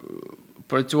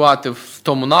працювати в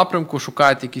тому напрямку,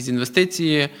 шукаєте якісь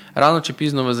інвестиції, рано чи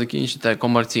пізно ви закінчите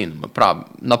комерційними,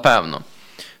 напевно.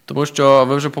 Тому що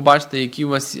ви вже побачите,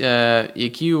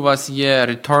 який у вас є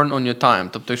return on your time.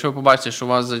 Тобто, якщо ви побачите,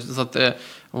 що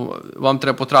вам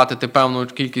треба потратити певну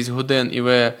кількість годин, і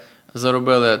ви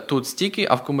заробили тут стільки,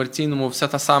 а в комерційному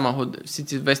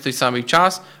весь той самий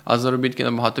час, а заробітки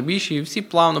набагато більші, і всі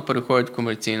плавно переходять в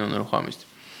комерційну нерухомість.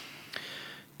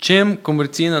 Чим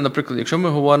комерційна, наприклад, якщо ми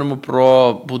говоримо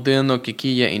про будинок,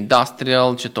 який є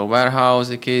industrial, чи то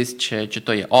warehouse якийсь, чи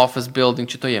то є office building,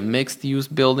 чи то є mixed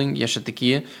use building, є ще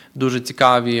такі дуже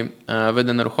цікаві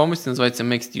види нерухомості, називається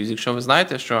mixed use. Якщо ви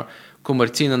знаєте, що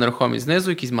комерційна нерухомість знизу,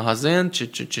 якийсь магазин,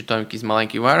 чи то якийсь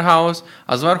маленький warehouse,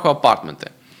 а зверху апартменти.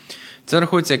 Це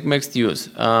рахується як mixed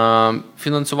use.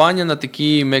 Фінансування на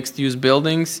такі mixed use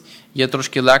buildings є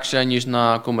трошки легше, ніж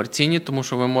на комерційні, тому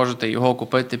що ви можете його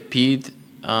купити під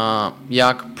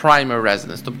як primary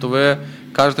residence. Тобто ви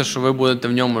кажете, що ви будете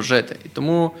в ньому жити. І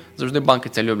тому завжди банки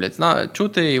це люблять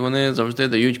чути, і вони завжди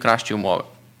дають кращі умови.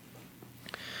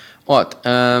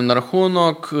 На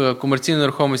рахунок комерційної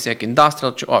нерухомості, як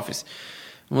індастріал чи офіс,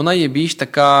 вона є більш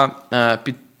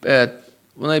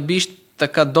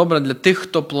така добра для тих,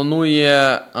 хто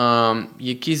планує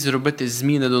якісь зробити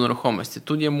зміни до нерухомості.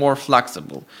 Тут є more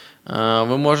flexible.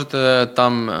 Ви можете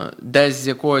там десь з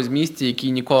якогось місця,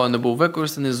 який ніколи не був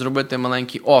використаний, зробити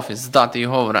маленький офіс, здати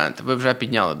його в рент. Ви вже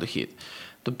підняли дохід.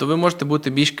 Тобто ви можете бути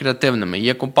більш креативними.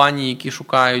 Є компанії, які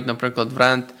шукають, наприклад, в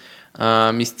рент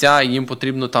місця, і їм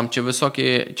потрібно там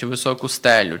чи високу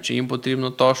стелю, чи їм потрібно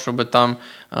то, щоб там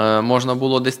можна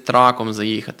було десь траком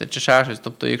заїхати, чи ще щось.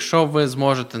 Тобто, якщо ви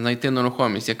зможете знайти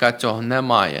нерухомість, яка цього не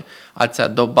має, а це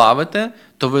добавите,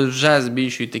 то ви вже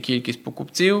збільшуєте кількість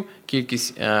покупців,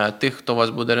 кількість тих, хто вас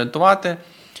буде рентувати,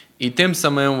 і тим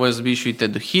самим ви збільшуєте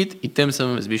дохід, і тим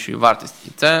самим ви збільшуєте вартість. І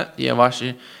це є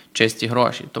ваші чисті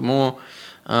гроші. Тому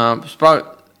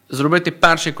зробити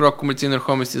перший крок комерційної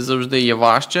нерухомості завжди є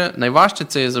важче. Найважче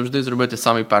це є завжди зробити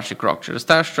самий перший крок. Через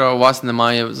те, що у вас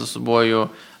немає за собою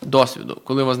досвіду.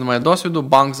 Коли у вас немає досвіду,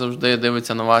 банк завжди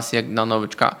дивиться на вас як на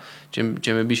новичка.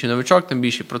 Чим більше новичок, тим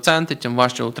більші проценти, тим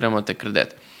важче отримати кредит.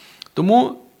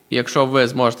 Тому, якщо ви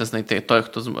зможете знайти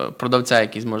продавця,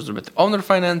 який зможе зробити owner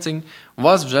financing, у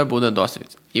вас вже буде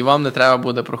досвід. І вам не треба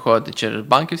буде проходити через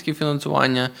банківське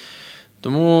фінансування.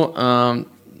 Тому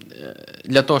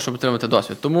для того, щоб отримати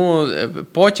досвід. Тому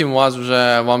потім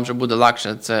вам вже буде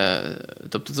легше це.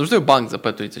 Тобто завжди банк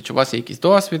запитується, чи у вас є якийсь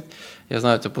досвід. Я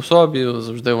знаю це по собі,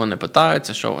 завжди вони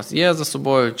питаються, що у вас є за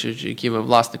собою, чи які ви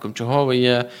власником, чого ви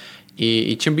є.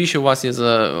 І чим більше у вас є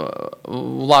за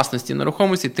власності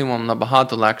нерухомості, тим вам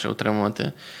набагато легше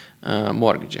отримувати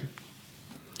моргіджі.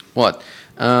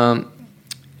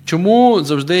 Чому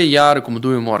завжди я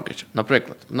рекомендую моргідж?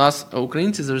 Наприклад, у нас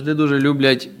українці завжди дуже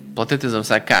люблять платити за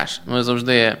все кеш. Ми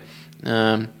завжди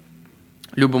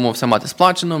любимо все мати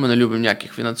сплачено, ми не любимо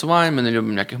ніяких фінансувань, ми не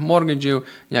любимо ніяких моргіджів,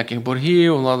 ніяких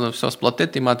боргів, головне все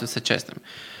сплатити і мати все чистим.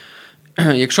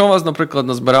 Якщо у вас, наприклад,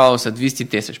 назбиралося 200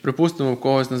 тисяч, припустимо, у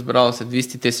когось назбиралося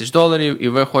 200 тисяч доларів і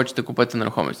ви хочете купити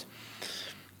нерухомість.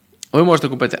 Ви можете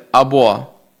купити або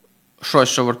щось,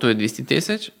 що вартує 200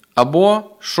 тисяч, або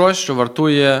щось, що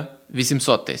вартує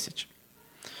 800 тисяч.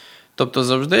 Тобто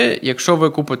завжди, якщо ви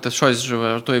купите щось, що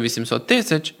вартує 800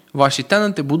 тисяч, ваші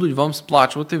тенанти будуть вам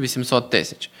сплачувати 800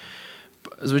 тисяч.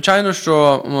 Звичайно,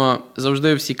 що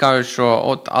завжди всі кажуть,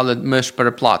 що але ми ж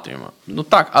переплатуємо. Ну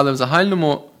так, але в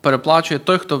загальному переплачує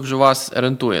той, хто вже вас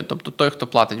рентує. Тобто той, хто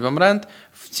платить вам рент,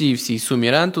 в цій всій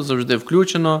сумі ренту завжди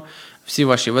включено всі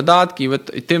ваші видатки,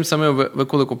 і тим самим ви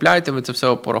коли купляєте, ви це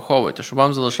все пораховуєте, щоб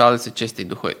вам залишалося чистий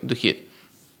дохід.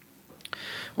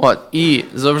 І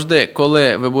завжди,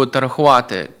 коли ви будете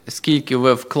рахувати, скільки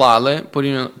ви вклали,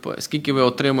 скільки ви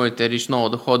отримуєте річного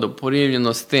доходу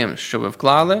порівняно з тим, що ви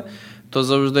вклали, то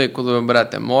завжди, коли ви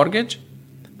берете моргідж,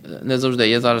 не завжди,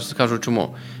 я зараз скажу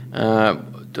чому,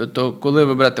 то коли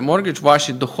ви берете моргідж,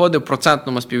 ваші доходи в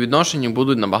процентному співвідношенні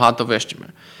будуть набагато вищими.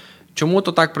 Чому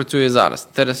то так працює зараз?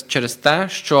 Через те,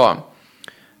 що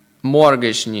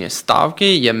моргіджні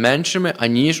ставки є меншими,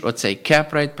 аніж оцей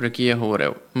cap rate, про який я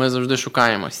говорив. Ми завжди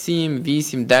шукаємо 7,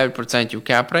 8, 9%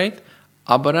 cap rate,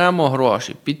 а беремо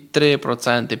гроші під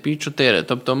 3%, під 4%.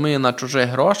 Тобто ми на чужих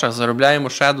грошах заробляємо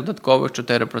ще додаткових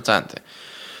 4%.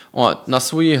 На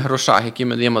своїх грошах, які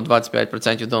ми даємо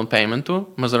 25% down payment,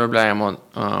 ми заробляємо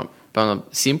певно,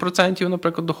 7%,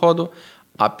 наприклад, доходу,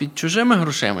 а під чужими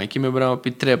грошима, які ми беремо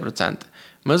під 3%,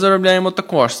 ми заробляємо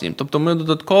також 7%. Тобто ми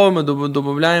додатково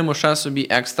додаємо ще собі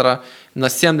екстра на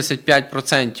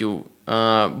 75%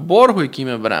 боргу, який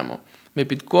ми беремо. Ми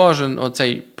під кожен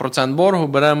оцей процент боргу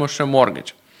беремо ще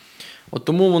моргідж. От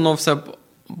тому воно все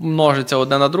множиться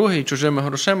одне на друге, і чужими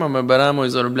грошима ми беремо і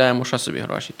заробляємо ще собі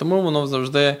гроші. Тому воно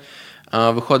завжди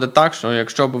виходить так, що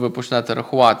якщо ви почнете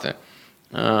рахувати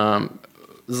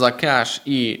за кеш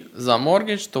і за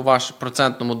моргідж, то в вашому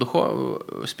процентному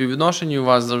співвідношенні у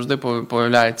вас завжди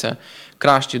появляються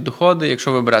кращі доходи,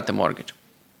 якщо ви берете моргідж.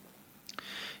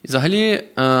 І взагалі,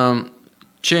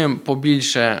 чим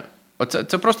побільше,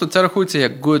 це рахується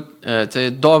як це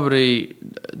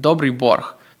добрий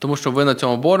борг, тому що ви на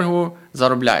цьому боргу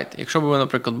заробляєте. Якщо б ви,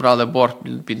 наприклад, брали борг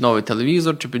під новий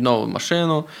телевізор чи під нову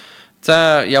машину,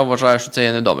 я вважаю, що це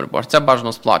є недобрий борг, це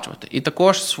бажано сплачувати. І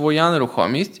також своя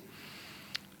нерухомість,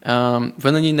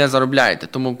 ви на ній не заробляєте,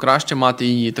 тому краще мати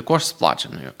її також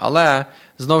сплаченою. Але,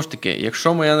 знову ж таки,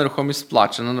 якщо моя нерухомість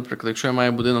сплачена, наприклад, якщо я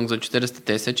маю будинок за 400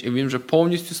 тисяч і він вже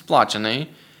повністю сплачений,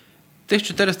 тих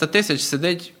 400 тисяч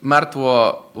сидить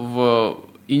мертво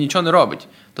і нічого не робить.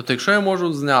 Тобто, якщо я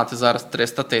можу зняти зараз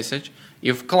 300 тисяч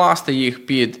і вкласти їх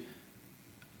під,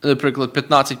 наприклад,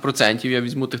 15%, я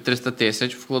візьму тих 300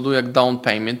 тисяч, вкладу як down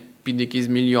payment під якийсь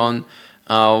мільйон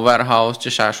warehouse чи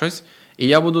ще щось, і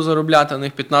я буду заробляти на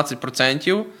них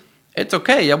 15%, it's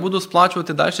okay, я буду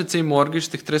сплачувати далі цей моргідж,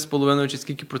 тих 3,5 чи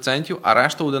скільки процентів, а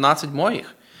решта 11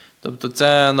 моїх. Тобто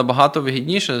це набагато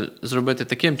вигідніше зробити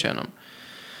таким чином.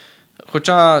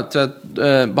 Хоча це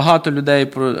багато людей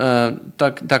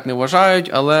так не вважають,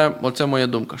 але оце моя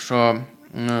думка, що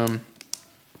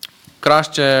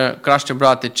краще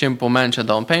брати чим поменше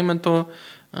даунпейменту,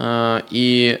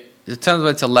 і це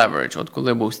називається leverage. От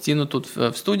коли був Стіну тут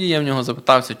в студії, я в нього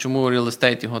запитався, чому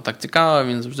RealEstate його так цікаво,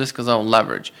 він завжди сказав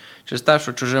leverage. Через те,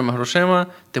 що чужими грошима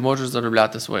ти можеш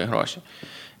заробляти свої гроші.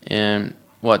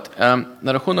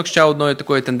 На рахунок ще одної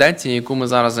такої тенденції, яку ми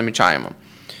зараз замічаємо.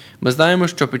 Ми знаємо,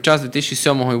 що під час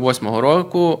 2007 і 2008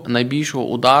 року найбільшого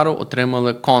удару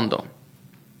отримали кондо.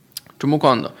 Чому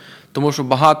кондо? Тому що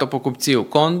багато покупців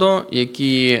кондо,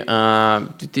 які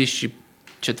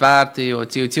 2004,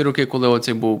 оці роки, коли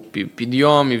оцей був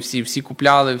підйом, і всі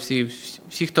купляли,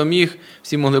 всі, хто міг,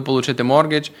 всі могли отримати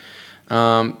моргідж.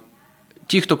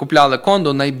 Ті, хто купляли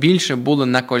кондо, найбільше були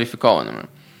некваліфікованими.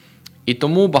 І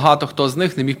тому багато хто з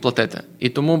них не міг платити. І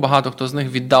тому багато хто з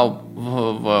них віддав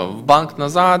в банк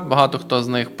назад, багато хто з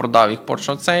них продав їх по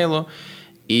шорт-сейлу.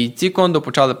 І ці кондо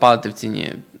почали падати в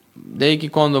ціні. Деякі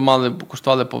кондо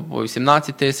коштували по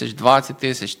 18 тисяч, 20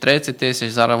 тисяч, 30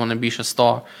 тисяч, зараз вони більше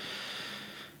 100.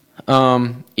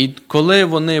 І коли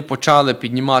вони почали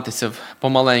підніматися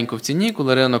помаленьку в ціні,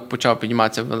 коли ринок почав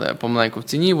підніматися помаленьку в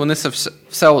ціні, вони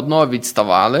все одно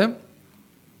відставали.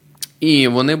 І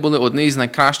вони були одні із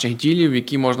найкращих ділів, в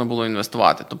які можна було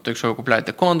інвестувати. Тобто, якщо ви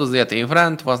купляєте кондо, здаєте їх в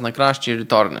рент, у вас найкращі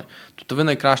реторни. Тобто ви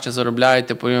найкраще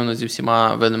заробляєте порівняно зі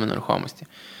всіма видами нерухомості.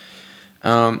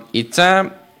 І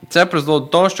це призвело до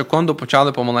того, що кондо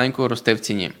почали помаленьку рости в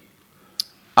ціні.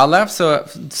 Але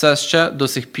все ще до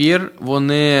сих пір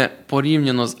вони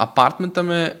порівняно з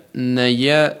апартментами не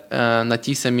є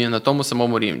на тому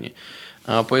самому рівні.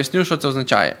 Поясню, що це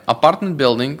означає. Апартмент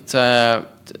білдинг –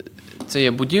 це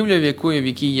є будівля, в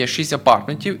якій є 6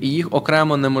 апартментів, і їх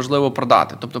окремо неможливо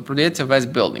продати. Тобто продається весь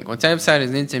білдинг. Оця і вся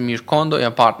різниця між кондо і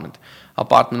апартмент.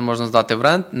 Апартмент можна здати в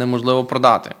рент, неможливо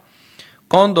продати.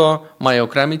 Кондо має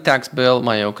окремий tax bill,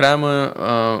 має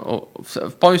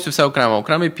повністю все окремо,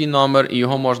 окремий PIN-номер, і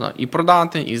його можна і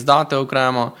продати, і здати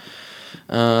окремо.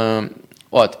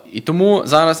 І тому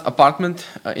зараз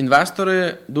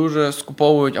інвестори дуже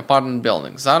скуповують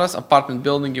апартмент-білдинг. Зараз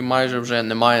апартмент-білдингів майже вже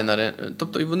немає на ринку.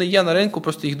 Тобто вони є на ринку,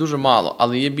 просто їх дуже мало,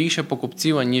 але є більше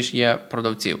покупців, ніж є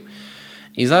продавців.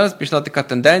 І зараз пішла така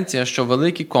тенденція, що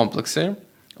великі комплекси,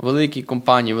 великі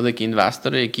компанії, великі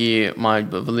інвестори, які мають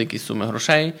великі суми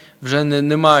грошей, вже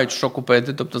не мають що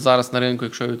купити. Тобто зараз на ринку,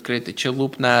 якщо відкрити чи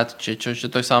LoopNet, чи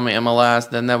той самий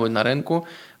MLS, де-небудь на ринку,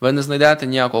 ви не знайдете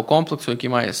ніякого комплексу, який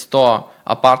має 100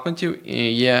 апартментів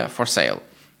і є for sale.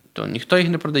 То ніхто їх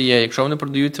не продає. Якщо вони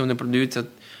продаються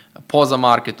поза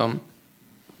маркетом.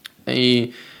 І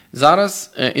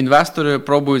зараз інвестори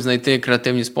пробують знайти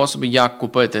креативні способи, як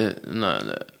купити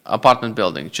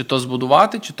апартмент-білдинг. Чи то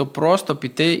збудувати, чи то просто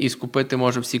піти і скупити,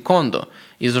 може, всі кондо.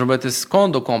 І зробити з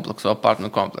кондо-комплексу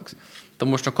апартмент-комплекс.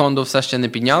 Тому що кондо все ще не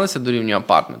піднялися до рівня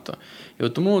апартменту. І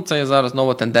от тому це є зараз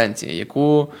нова тенденція,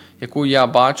 яку я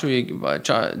бачу.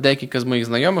 Декілька з моїх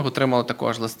знайомих отримали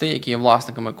також листи, які є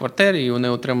власниками квартири, і вони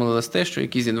отримали листи, що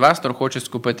якийсь інвестор хоче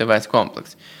скупити весь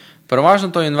комплекс. Переважно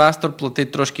той інвестор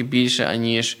платить трошки більше,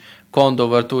 аніж кондо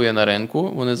вартує на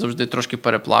ринку. Вони завжди трошки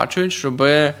переплачують, щоб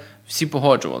всі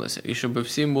погоджувалися і щоб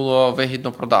всім було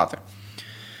вигідно продати.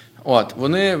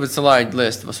 Вони висилають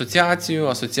лист в асоціацію,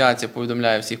 асоціація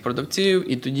повідомляє всіх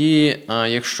продавців, і тоді,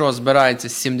 якщо збирається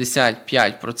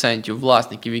 75%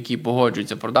 власників, які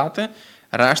погоджуються продати,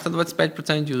 решта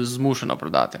 25% змушено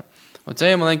продати. Оце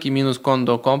є маленький мінус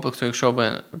кондо-комплексу, якщо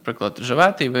ви, наприклад,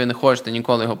 живете і ви не хочете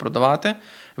ніколи його продавати,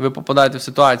 ви попадаєте в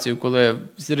ситуацію, коли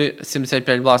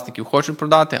 75 власників хочуть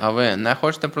продати, а ви не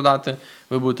хочете продати,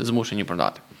 ви будете змушені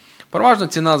продати. Переважно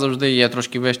ціна завжди є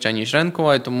трошки вища, ніж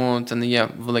ринкова, і тому це не є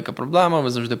велика проблема, ви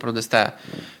завжди продасте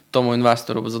тому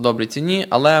інвестору за добрій ціні,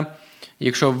 але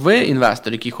якщо ви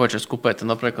інвестор, який хоче скупити,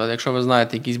 наприклад, якщо ви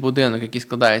знаєте якийсь будинок, який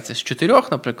складається з 4,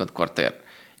 наприклад, квартир,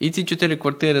 і ці 4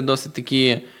 квартири досить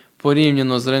такі,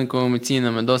 порівняно з ринковими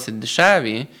цінами, досить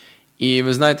дешеві, і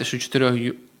ви знаєте, що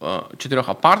 4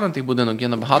 апартментів будинок є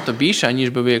набагато більше, аніж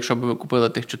би ви, якщо б ви купили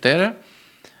тих 4,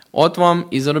 от вам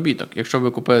і заробіток. Якщо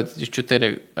ви купили ці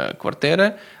 4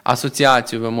 квартири,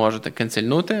 асоціацію ви можете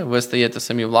канцельнути, ви стаєте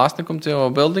самі власником цього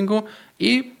білдингу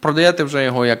і продаєте вже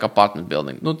його як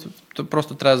апартмент-білдинг. То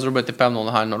просто треба зробити певну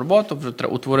легальну роботу, вже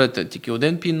треба утворити тільки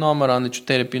один PIN-номер, а не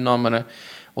 4 PIN-номери,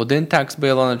 один tax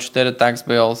bill, а не 4 tax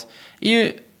bills,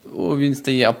 і він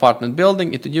стає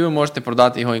апартмент-білдинг, і тоді ви можете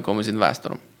продати його якомусь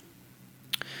інвестору.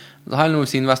 В загальному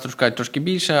всі інвестори шукають трошки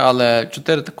більше, але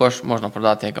 4 також можна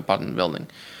продати як апартмент-білдинг.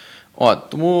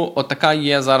 Тому така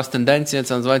є зараз тенденція,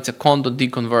 це називається condo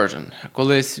deconversion.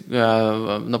 Колись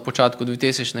на початку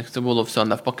 2000-х це було все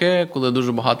навпаки, коли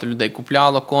дуже багато людей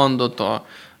купляло кондо, то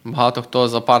багато хто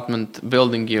з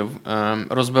апартмент-білдингів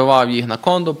розбивав їх на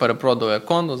кондо, перепродав як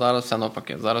кондо, зараз все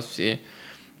навпаки. Зараз всі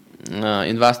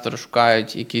інвестори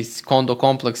шукають якийсь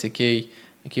кондо-комплекс,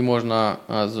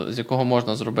 з якого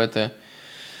можна зробити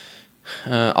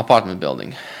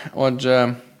апартмент-білдинг.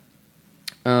 Отже,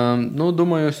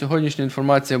 думаю, сьогоднішня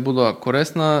інформація була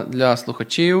корисна для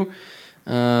слухачів.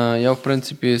 Я, в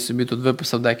принципі, собі тут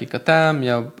виписав декілька тем,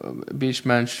 я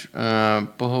більш-менш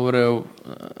поговорив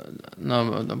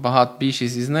на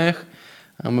більшість із них.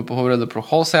 Ми поговорили про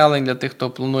wholesaling для тих, хто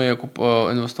планує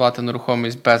інвестувати в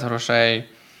нерухомість без грошей,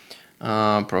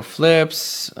 про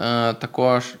флипс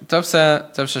також. Це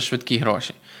все швидкі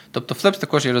гроші. Тобто флипс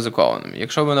також є ризикованим.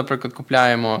 Якщо ми, наприклад,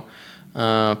 купляємо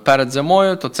перед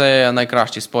зимою, то це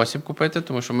найкращий спосіб купити,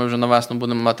 тому що ми вже на весну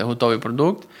будемо мати готовий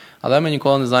продукт, але ми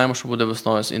ніколи не знаємо, що буде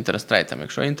весною з інтерест-рейтами.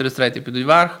 Якщо інтерест-рейти підуть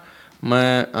вверх,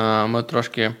 ми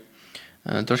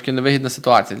трошки невигідна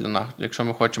ситуація для нас, якщо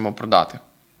ми хочемо продати.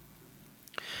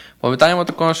 Пам'ятаємо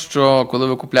також, що коли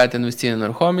ви купляєте інвестиційну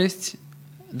нерухомість,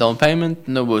 down payment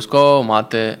не обов'язково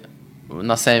мати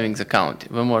на savings аккаунті.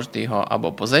 Ви можете його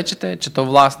або позичити, чи то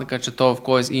власника, чи то в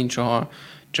когось іншого,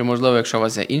 чи, можливо, якщо у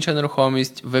вас є інша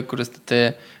нерухомість,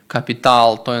 використати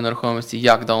капітал тої нерухомості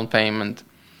як down payment.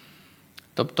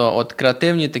 Тобто,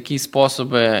 креативні такі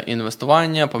способи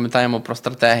інвестування. Пам'ятаємо про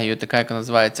стратегію, така, яка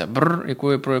називається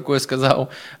про яку я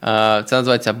сказав. Це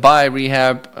називається buy,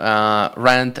 rehab,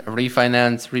 rent,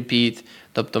 refinance, repeat.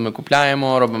 Тобто ми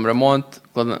купляємо, робимо ремонт,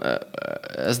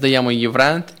 здаємо її в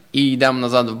рент і йдемо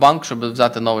назад в банк, щоб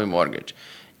взяти новий моргідж.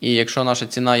 І якщо наша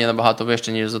ціна є набагато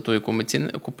вища, ніж за ту, яку ми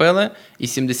купили, і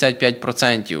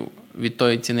 75% від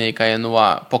тої ціни, яка є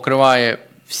нова, покриває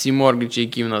всі моргіджі,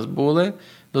 які в нас були,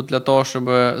 для того,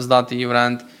 щоб здати її в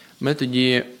рент,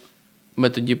 ми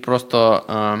тоді просто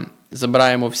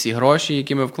забираємо всі гроші,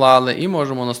 які ми вклали, і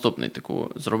можемо наступний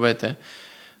зробити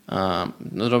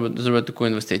таку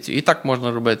інвестицію. І так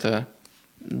можна робити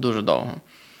дуже довго.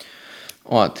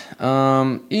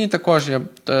 І також я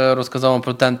розказав вам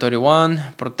про 1031,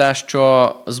 про те,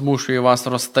 що змушує вас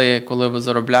рости, коли ви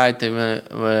заробляєте,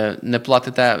 ви не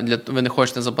платите, ви не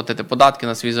хочете заплатити податки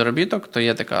на свій заробіток, то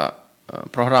є така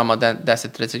програма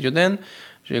 1031,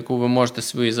 в яку ви можете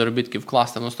свої заробітки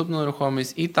вкласти в наступну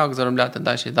нерухомість і так заробляти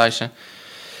далі і далі.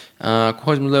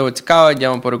 Когось, можливо, цікавить, я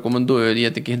вам порекомендую,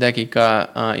 є таких декілька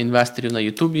інвесторів на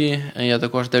Ютубі, я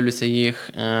також дивлюся їх,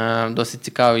 досить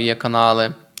цікаві є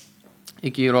канали,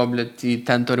 які роблять ці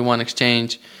 1031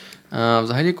 exchange.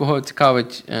 Взагалі, кого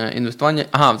цікавить інвестування?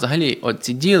 Взагалі,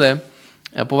 ці діли,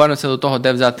 повернуся до того,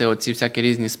 де взяти оці всякі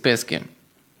різні списки.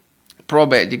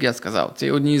 Probate, як я сказав,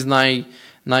 це одні з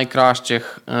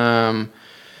найкращих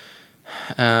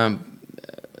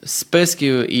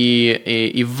списків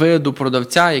і виду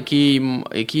продавця,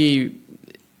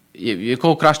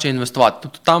 якого краще інвестувати.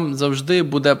 Тобто там завжди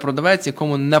буде продавець,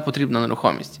 якому не потрібна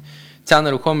нерухомість. Ця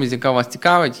нерухомість, яка вас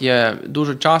цікавить, є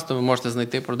дуже часто ви можете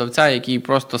знайти продавця, який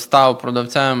просто став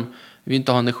продавцем він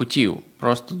того не хотів.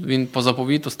 Просто він по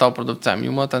заповіту став продавцем.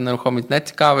 Йому та нерухомість не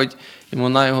цікавить, йому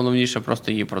найголовніше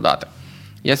просто її продати.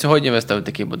 Я сьогодні виставив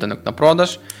такий будинок на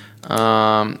продаж.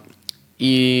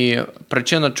 І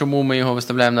причина, чому ми його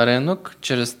виставляємо на ринок,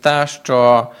 через те,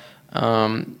 що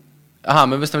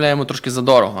ми виставляємо трошки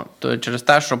задорого. Через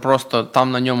те, що просто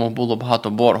там на ньому було багато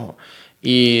боргу.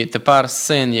 І тепер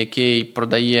син, який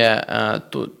продає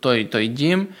той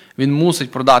дім, він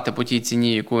мусить продати по тій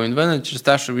ціні, яку він винен, через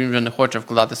те, що він вже не хоче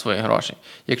вкладати свої гроші.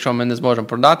 Якщо ми не зможемо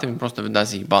продати, він просто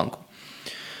віддасть їх банку.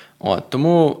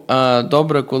 Тому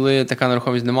добре, коли така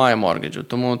нерухомість не має моргіджу.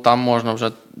 Тому там можна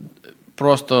вже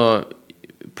просто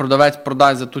продавець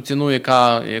продасть за ту ціну,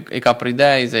 яка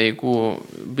прийде і за яку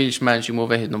більш-менш йому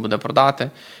вигідно буде продати.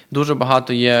 Дуже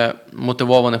багато є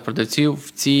мотивованих продавців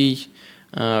в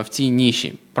цій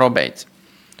ніші, probates.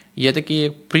 Є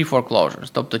такі pre-foreclosures,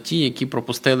 тобто ті, які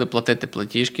пропустили платити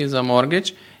платіжки за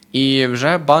mortgage, і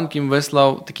вже банк їм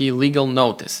вислав такий legal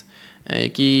notice,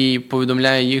 який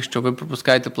повідомляє їх, що ви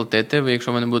пропускаєте платити,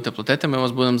 якщо ви не будете платити, ми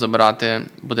вас будемо забирати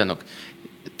будинок.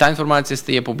 Та інформація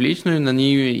стає публічною, на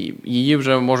ній її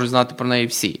вже можуть знати про неї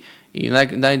всі. І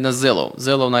навіть на Zillow.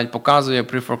 Zillow навіть показує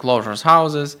pre-foreclosures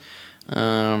houses.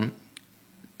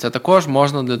 Це також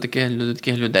можна для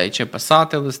таких людей. Чи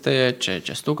писати листи,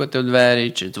 чи стукати в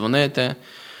двері, чи дзвонити.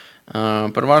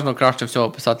 Переважно краще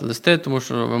всього писати листи, тому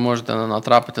що ви можете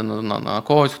натрапити на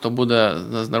когось, хто буде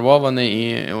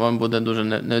знервований, і вам буде дуже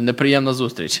неприємна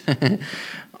зустріч.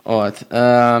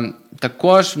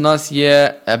 Також в нас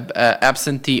є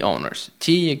absentee owners.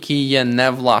 Ті, які є не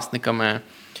власниками,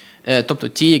 тобто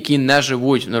ті, які не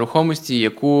живуть в нерухомості,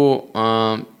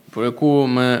 про яку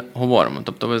ми говоримо.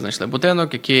 Тобто ви знайшли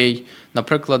будинок, який,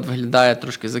 наприклад, виглядає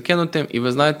трошки закинутим, і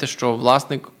ви знаєте, що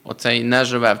власник оцей не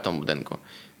живе в тому будинку.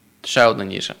 Ще одна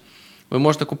ніша. Ви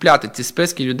можете купляти ці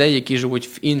списки людей, які живуть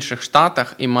в інших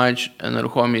штатах і мають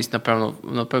нерухомість,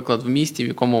 наприклад, в місті, в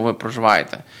якому ви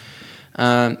проживаєте.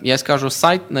 Я скажу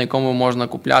сайт, на якому можна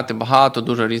купляти багато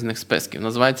дуже різних списків.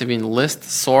 Називається він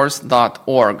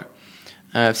listsource.org.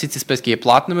 Всі ці списки є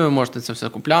платними, ви можете це все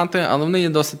купляти, але вони є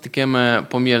досить такими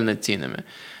помірними цінами.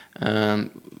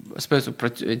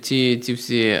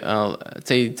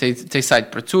 Цей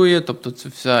сайт працює, тобто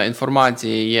вся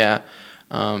інформація є,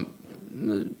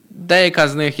 деяка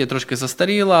з них є трошки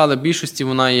застаріла, але в більшості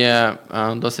вона є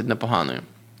досить непоганою.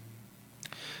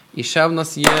 І ще в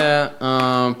нас є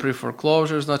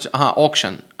pre-foreclosure, значить,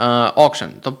 auction,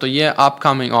 тобто є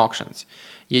upcoming auctions.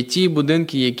 Є ті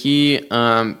будинки, які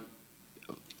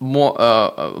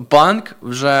банк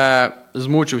вже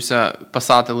змучився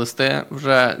писати листи,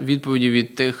 вже відповіді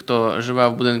від тих, хто живе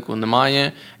в будинку,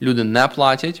 немає, люди не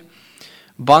платять.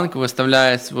 Банк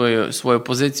виставляє свою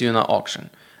позицію на auction.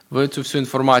 Ви цю всю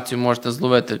інформацію можете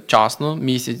зловити вчасно,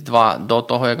 місяць-два до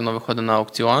того, як вона виходить на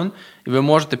аукціон, і ви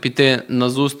можете піти на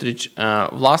зустріч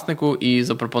власнику і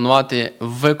запропонувати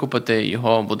викупити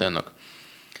його будинок.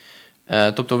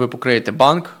 Тобто ви покриєте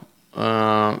банк,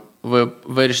 ви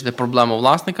вирішите проблему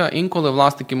власника. Інколи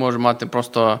власники можуть мати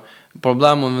просто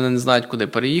проблему, вони не знають, куди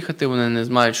переїхати, вони не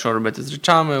знають, що робити з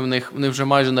речами, вони вже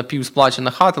майже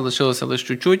напівсплачена хата, лишилося лише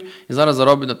чуть-чуть, і зараз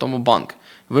зароблять на тому банк.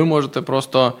 Ви можете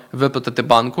просто виплатити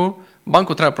банку.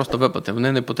 Банку треба просто виплатити.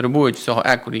 Вони не потребують всього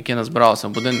екору, яке назбиралося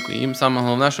в будинку. Їм саме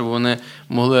головне, щоб вони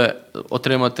могли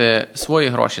отримати свої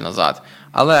гроші назад.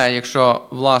 Але якщо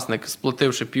власник,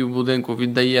 сплативши півбудинку,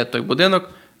 віддає той будинок,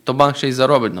 то банк ще й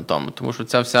заробить на тому. Тому що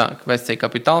весь цей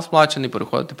капітал сплачений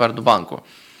переходить тепер до банку.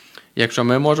 Якщо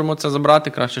ми можемо це забрати,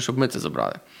 краще, щоб ми це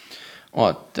забрали.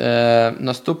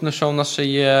 Наступне, що в нас ще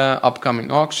є, upcoming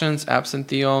auctions,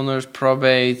 absentee owners,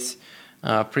 probates,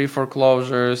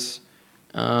 pre-foreclosures,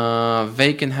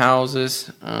 vacant houses.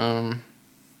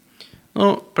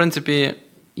 В принципі,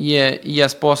 є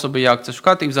способи, як це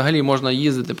шукати. І взагалі можна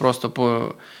їздити просто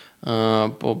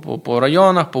по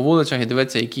районах, по вулицях і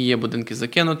дивитися, які є будинки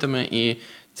закинутими. І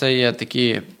це є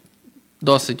такі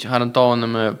досить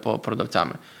гарантованими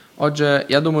продавцями. Отже,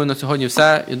 я думаю, на сьогодні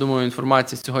все. Я думаю,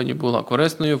 інформація сьогодні була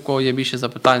корисною. В кого є більше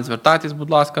запитань, звертайтесь, будь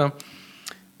ласка.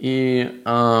 І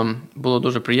було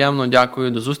дуже приємно.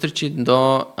 Дякую. До зустрічі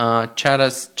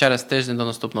через тиждень до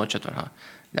наступного четверга.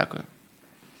 Дякую.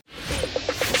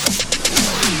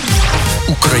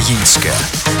 Українське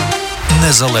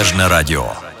незалежне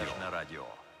радіо.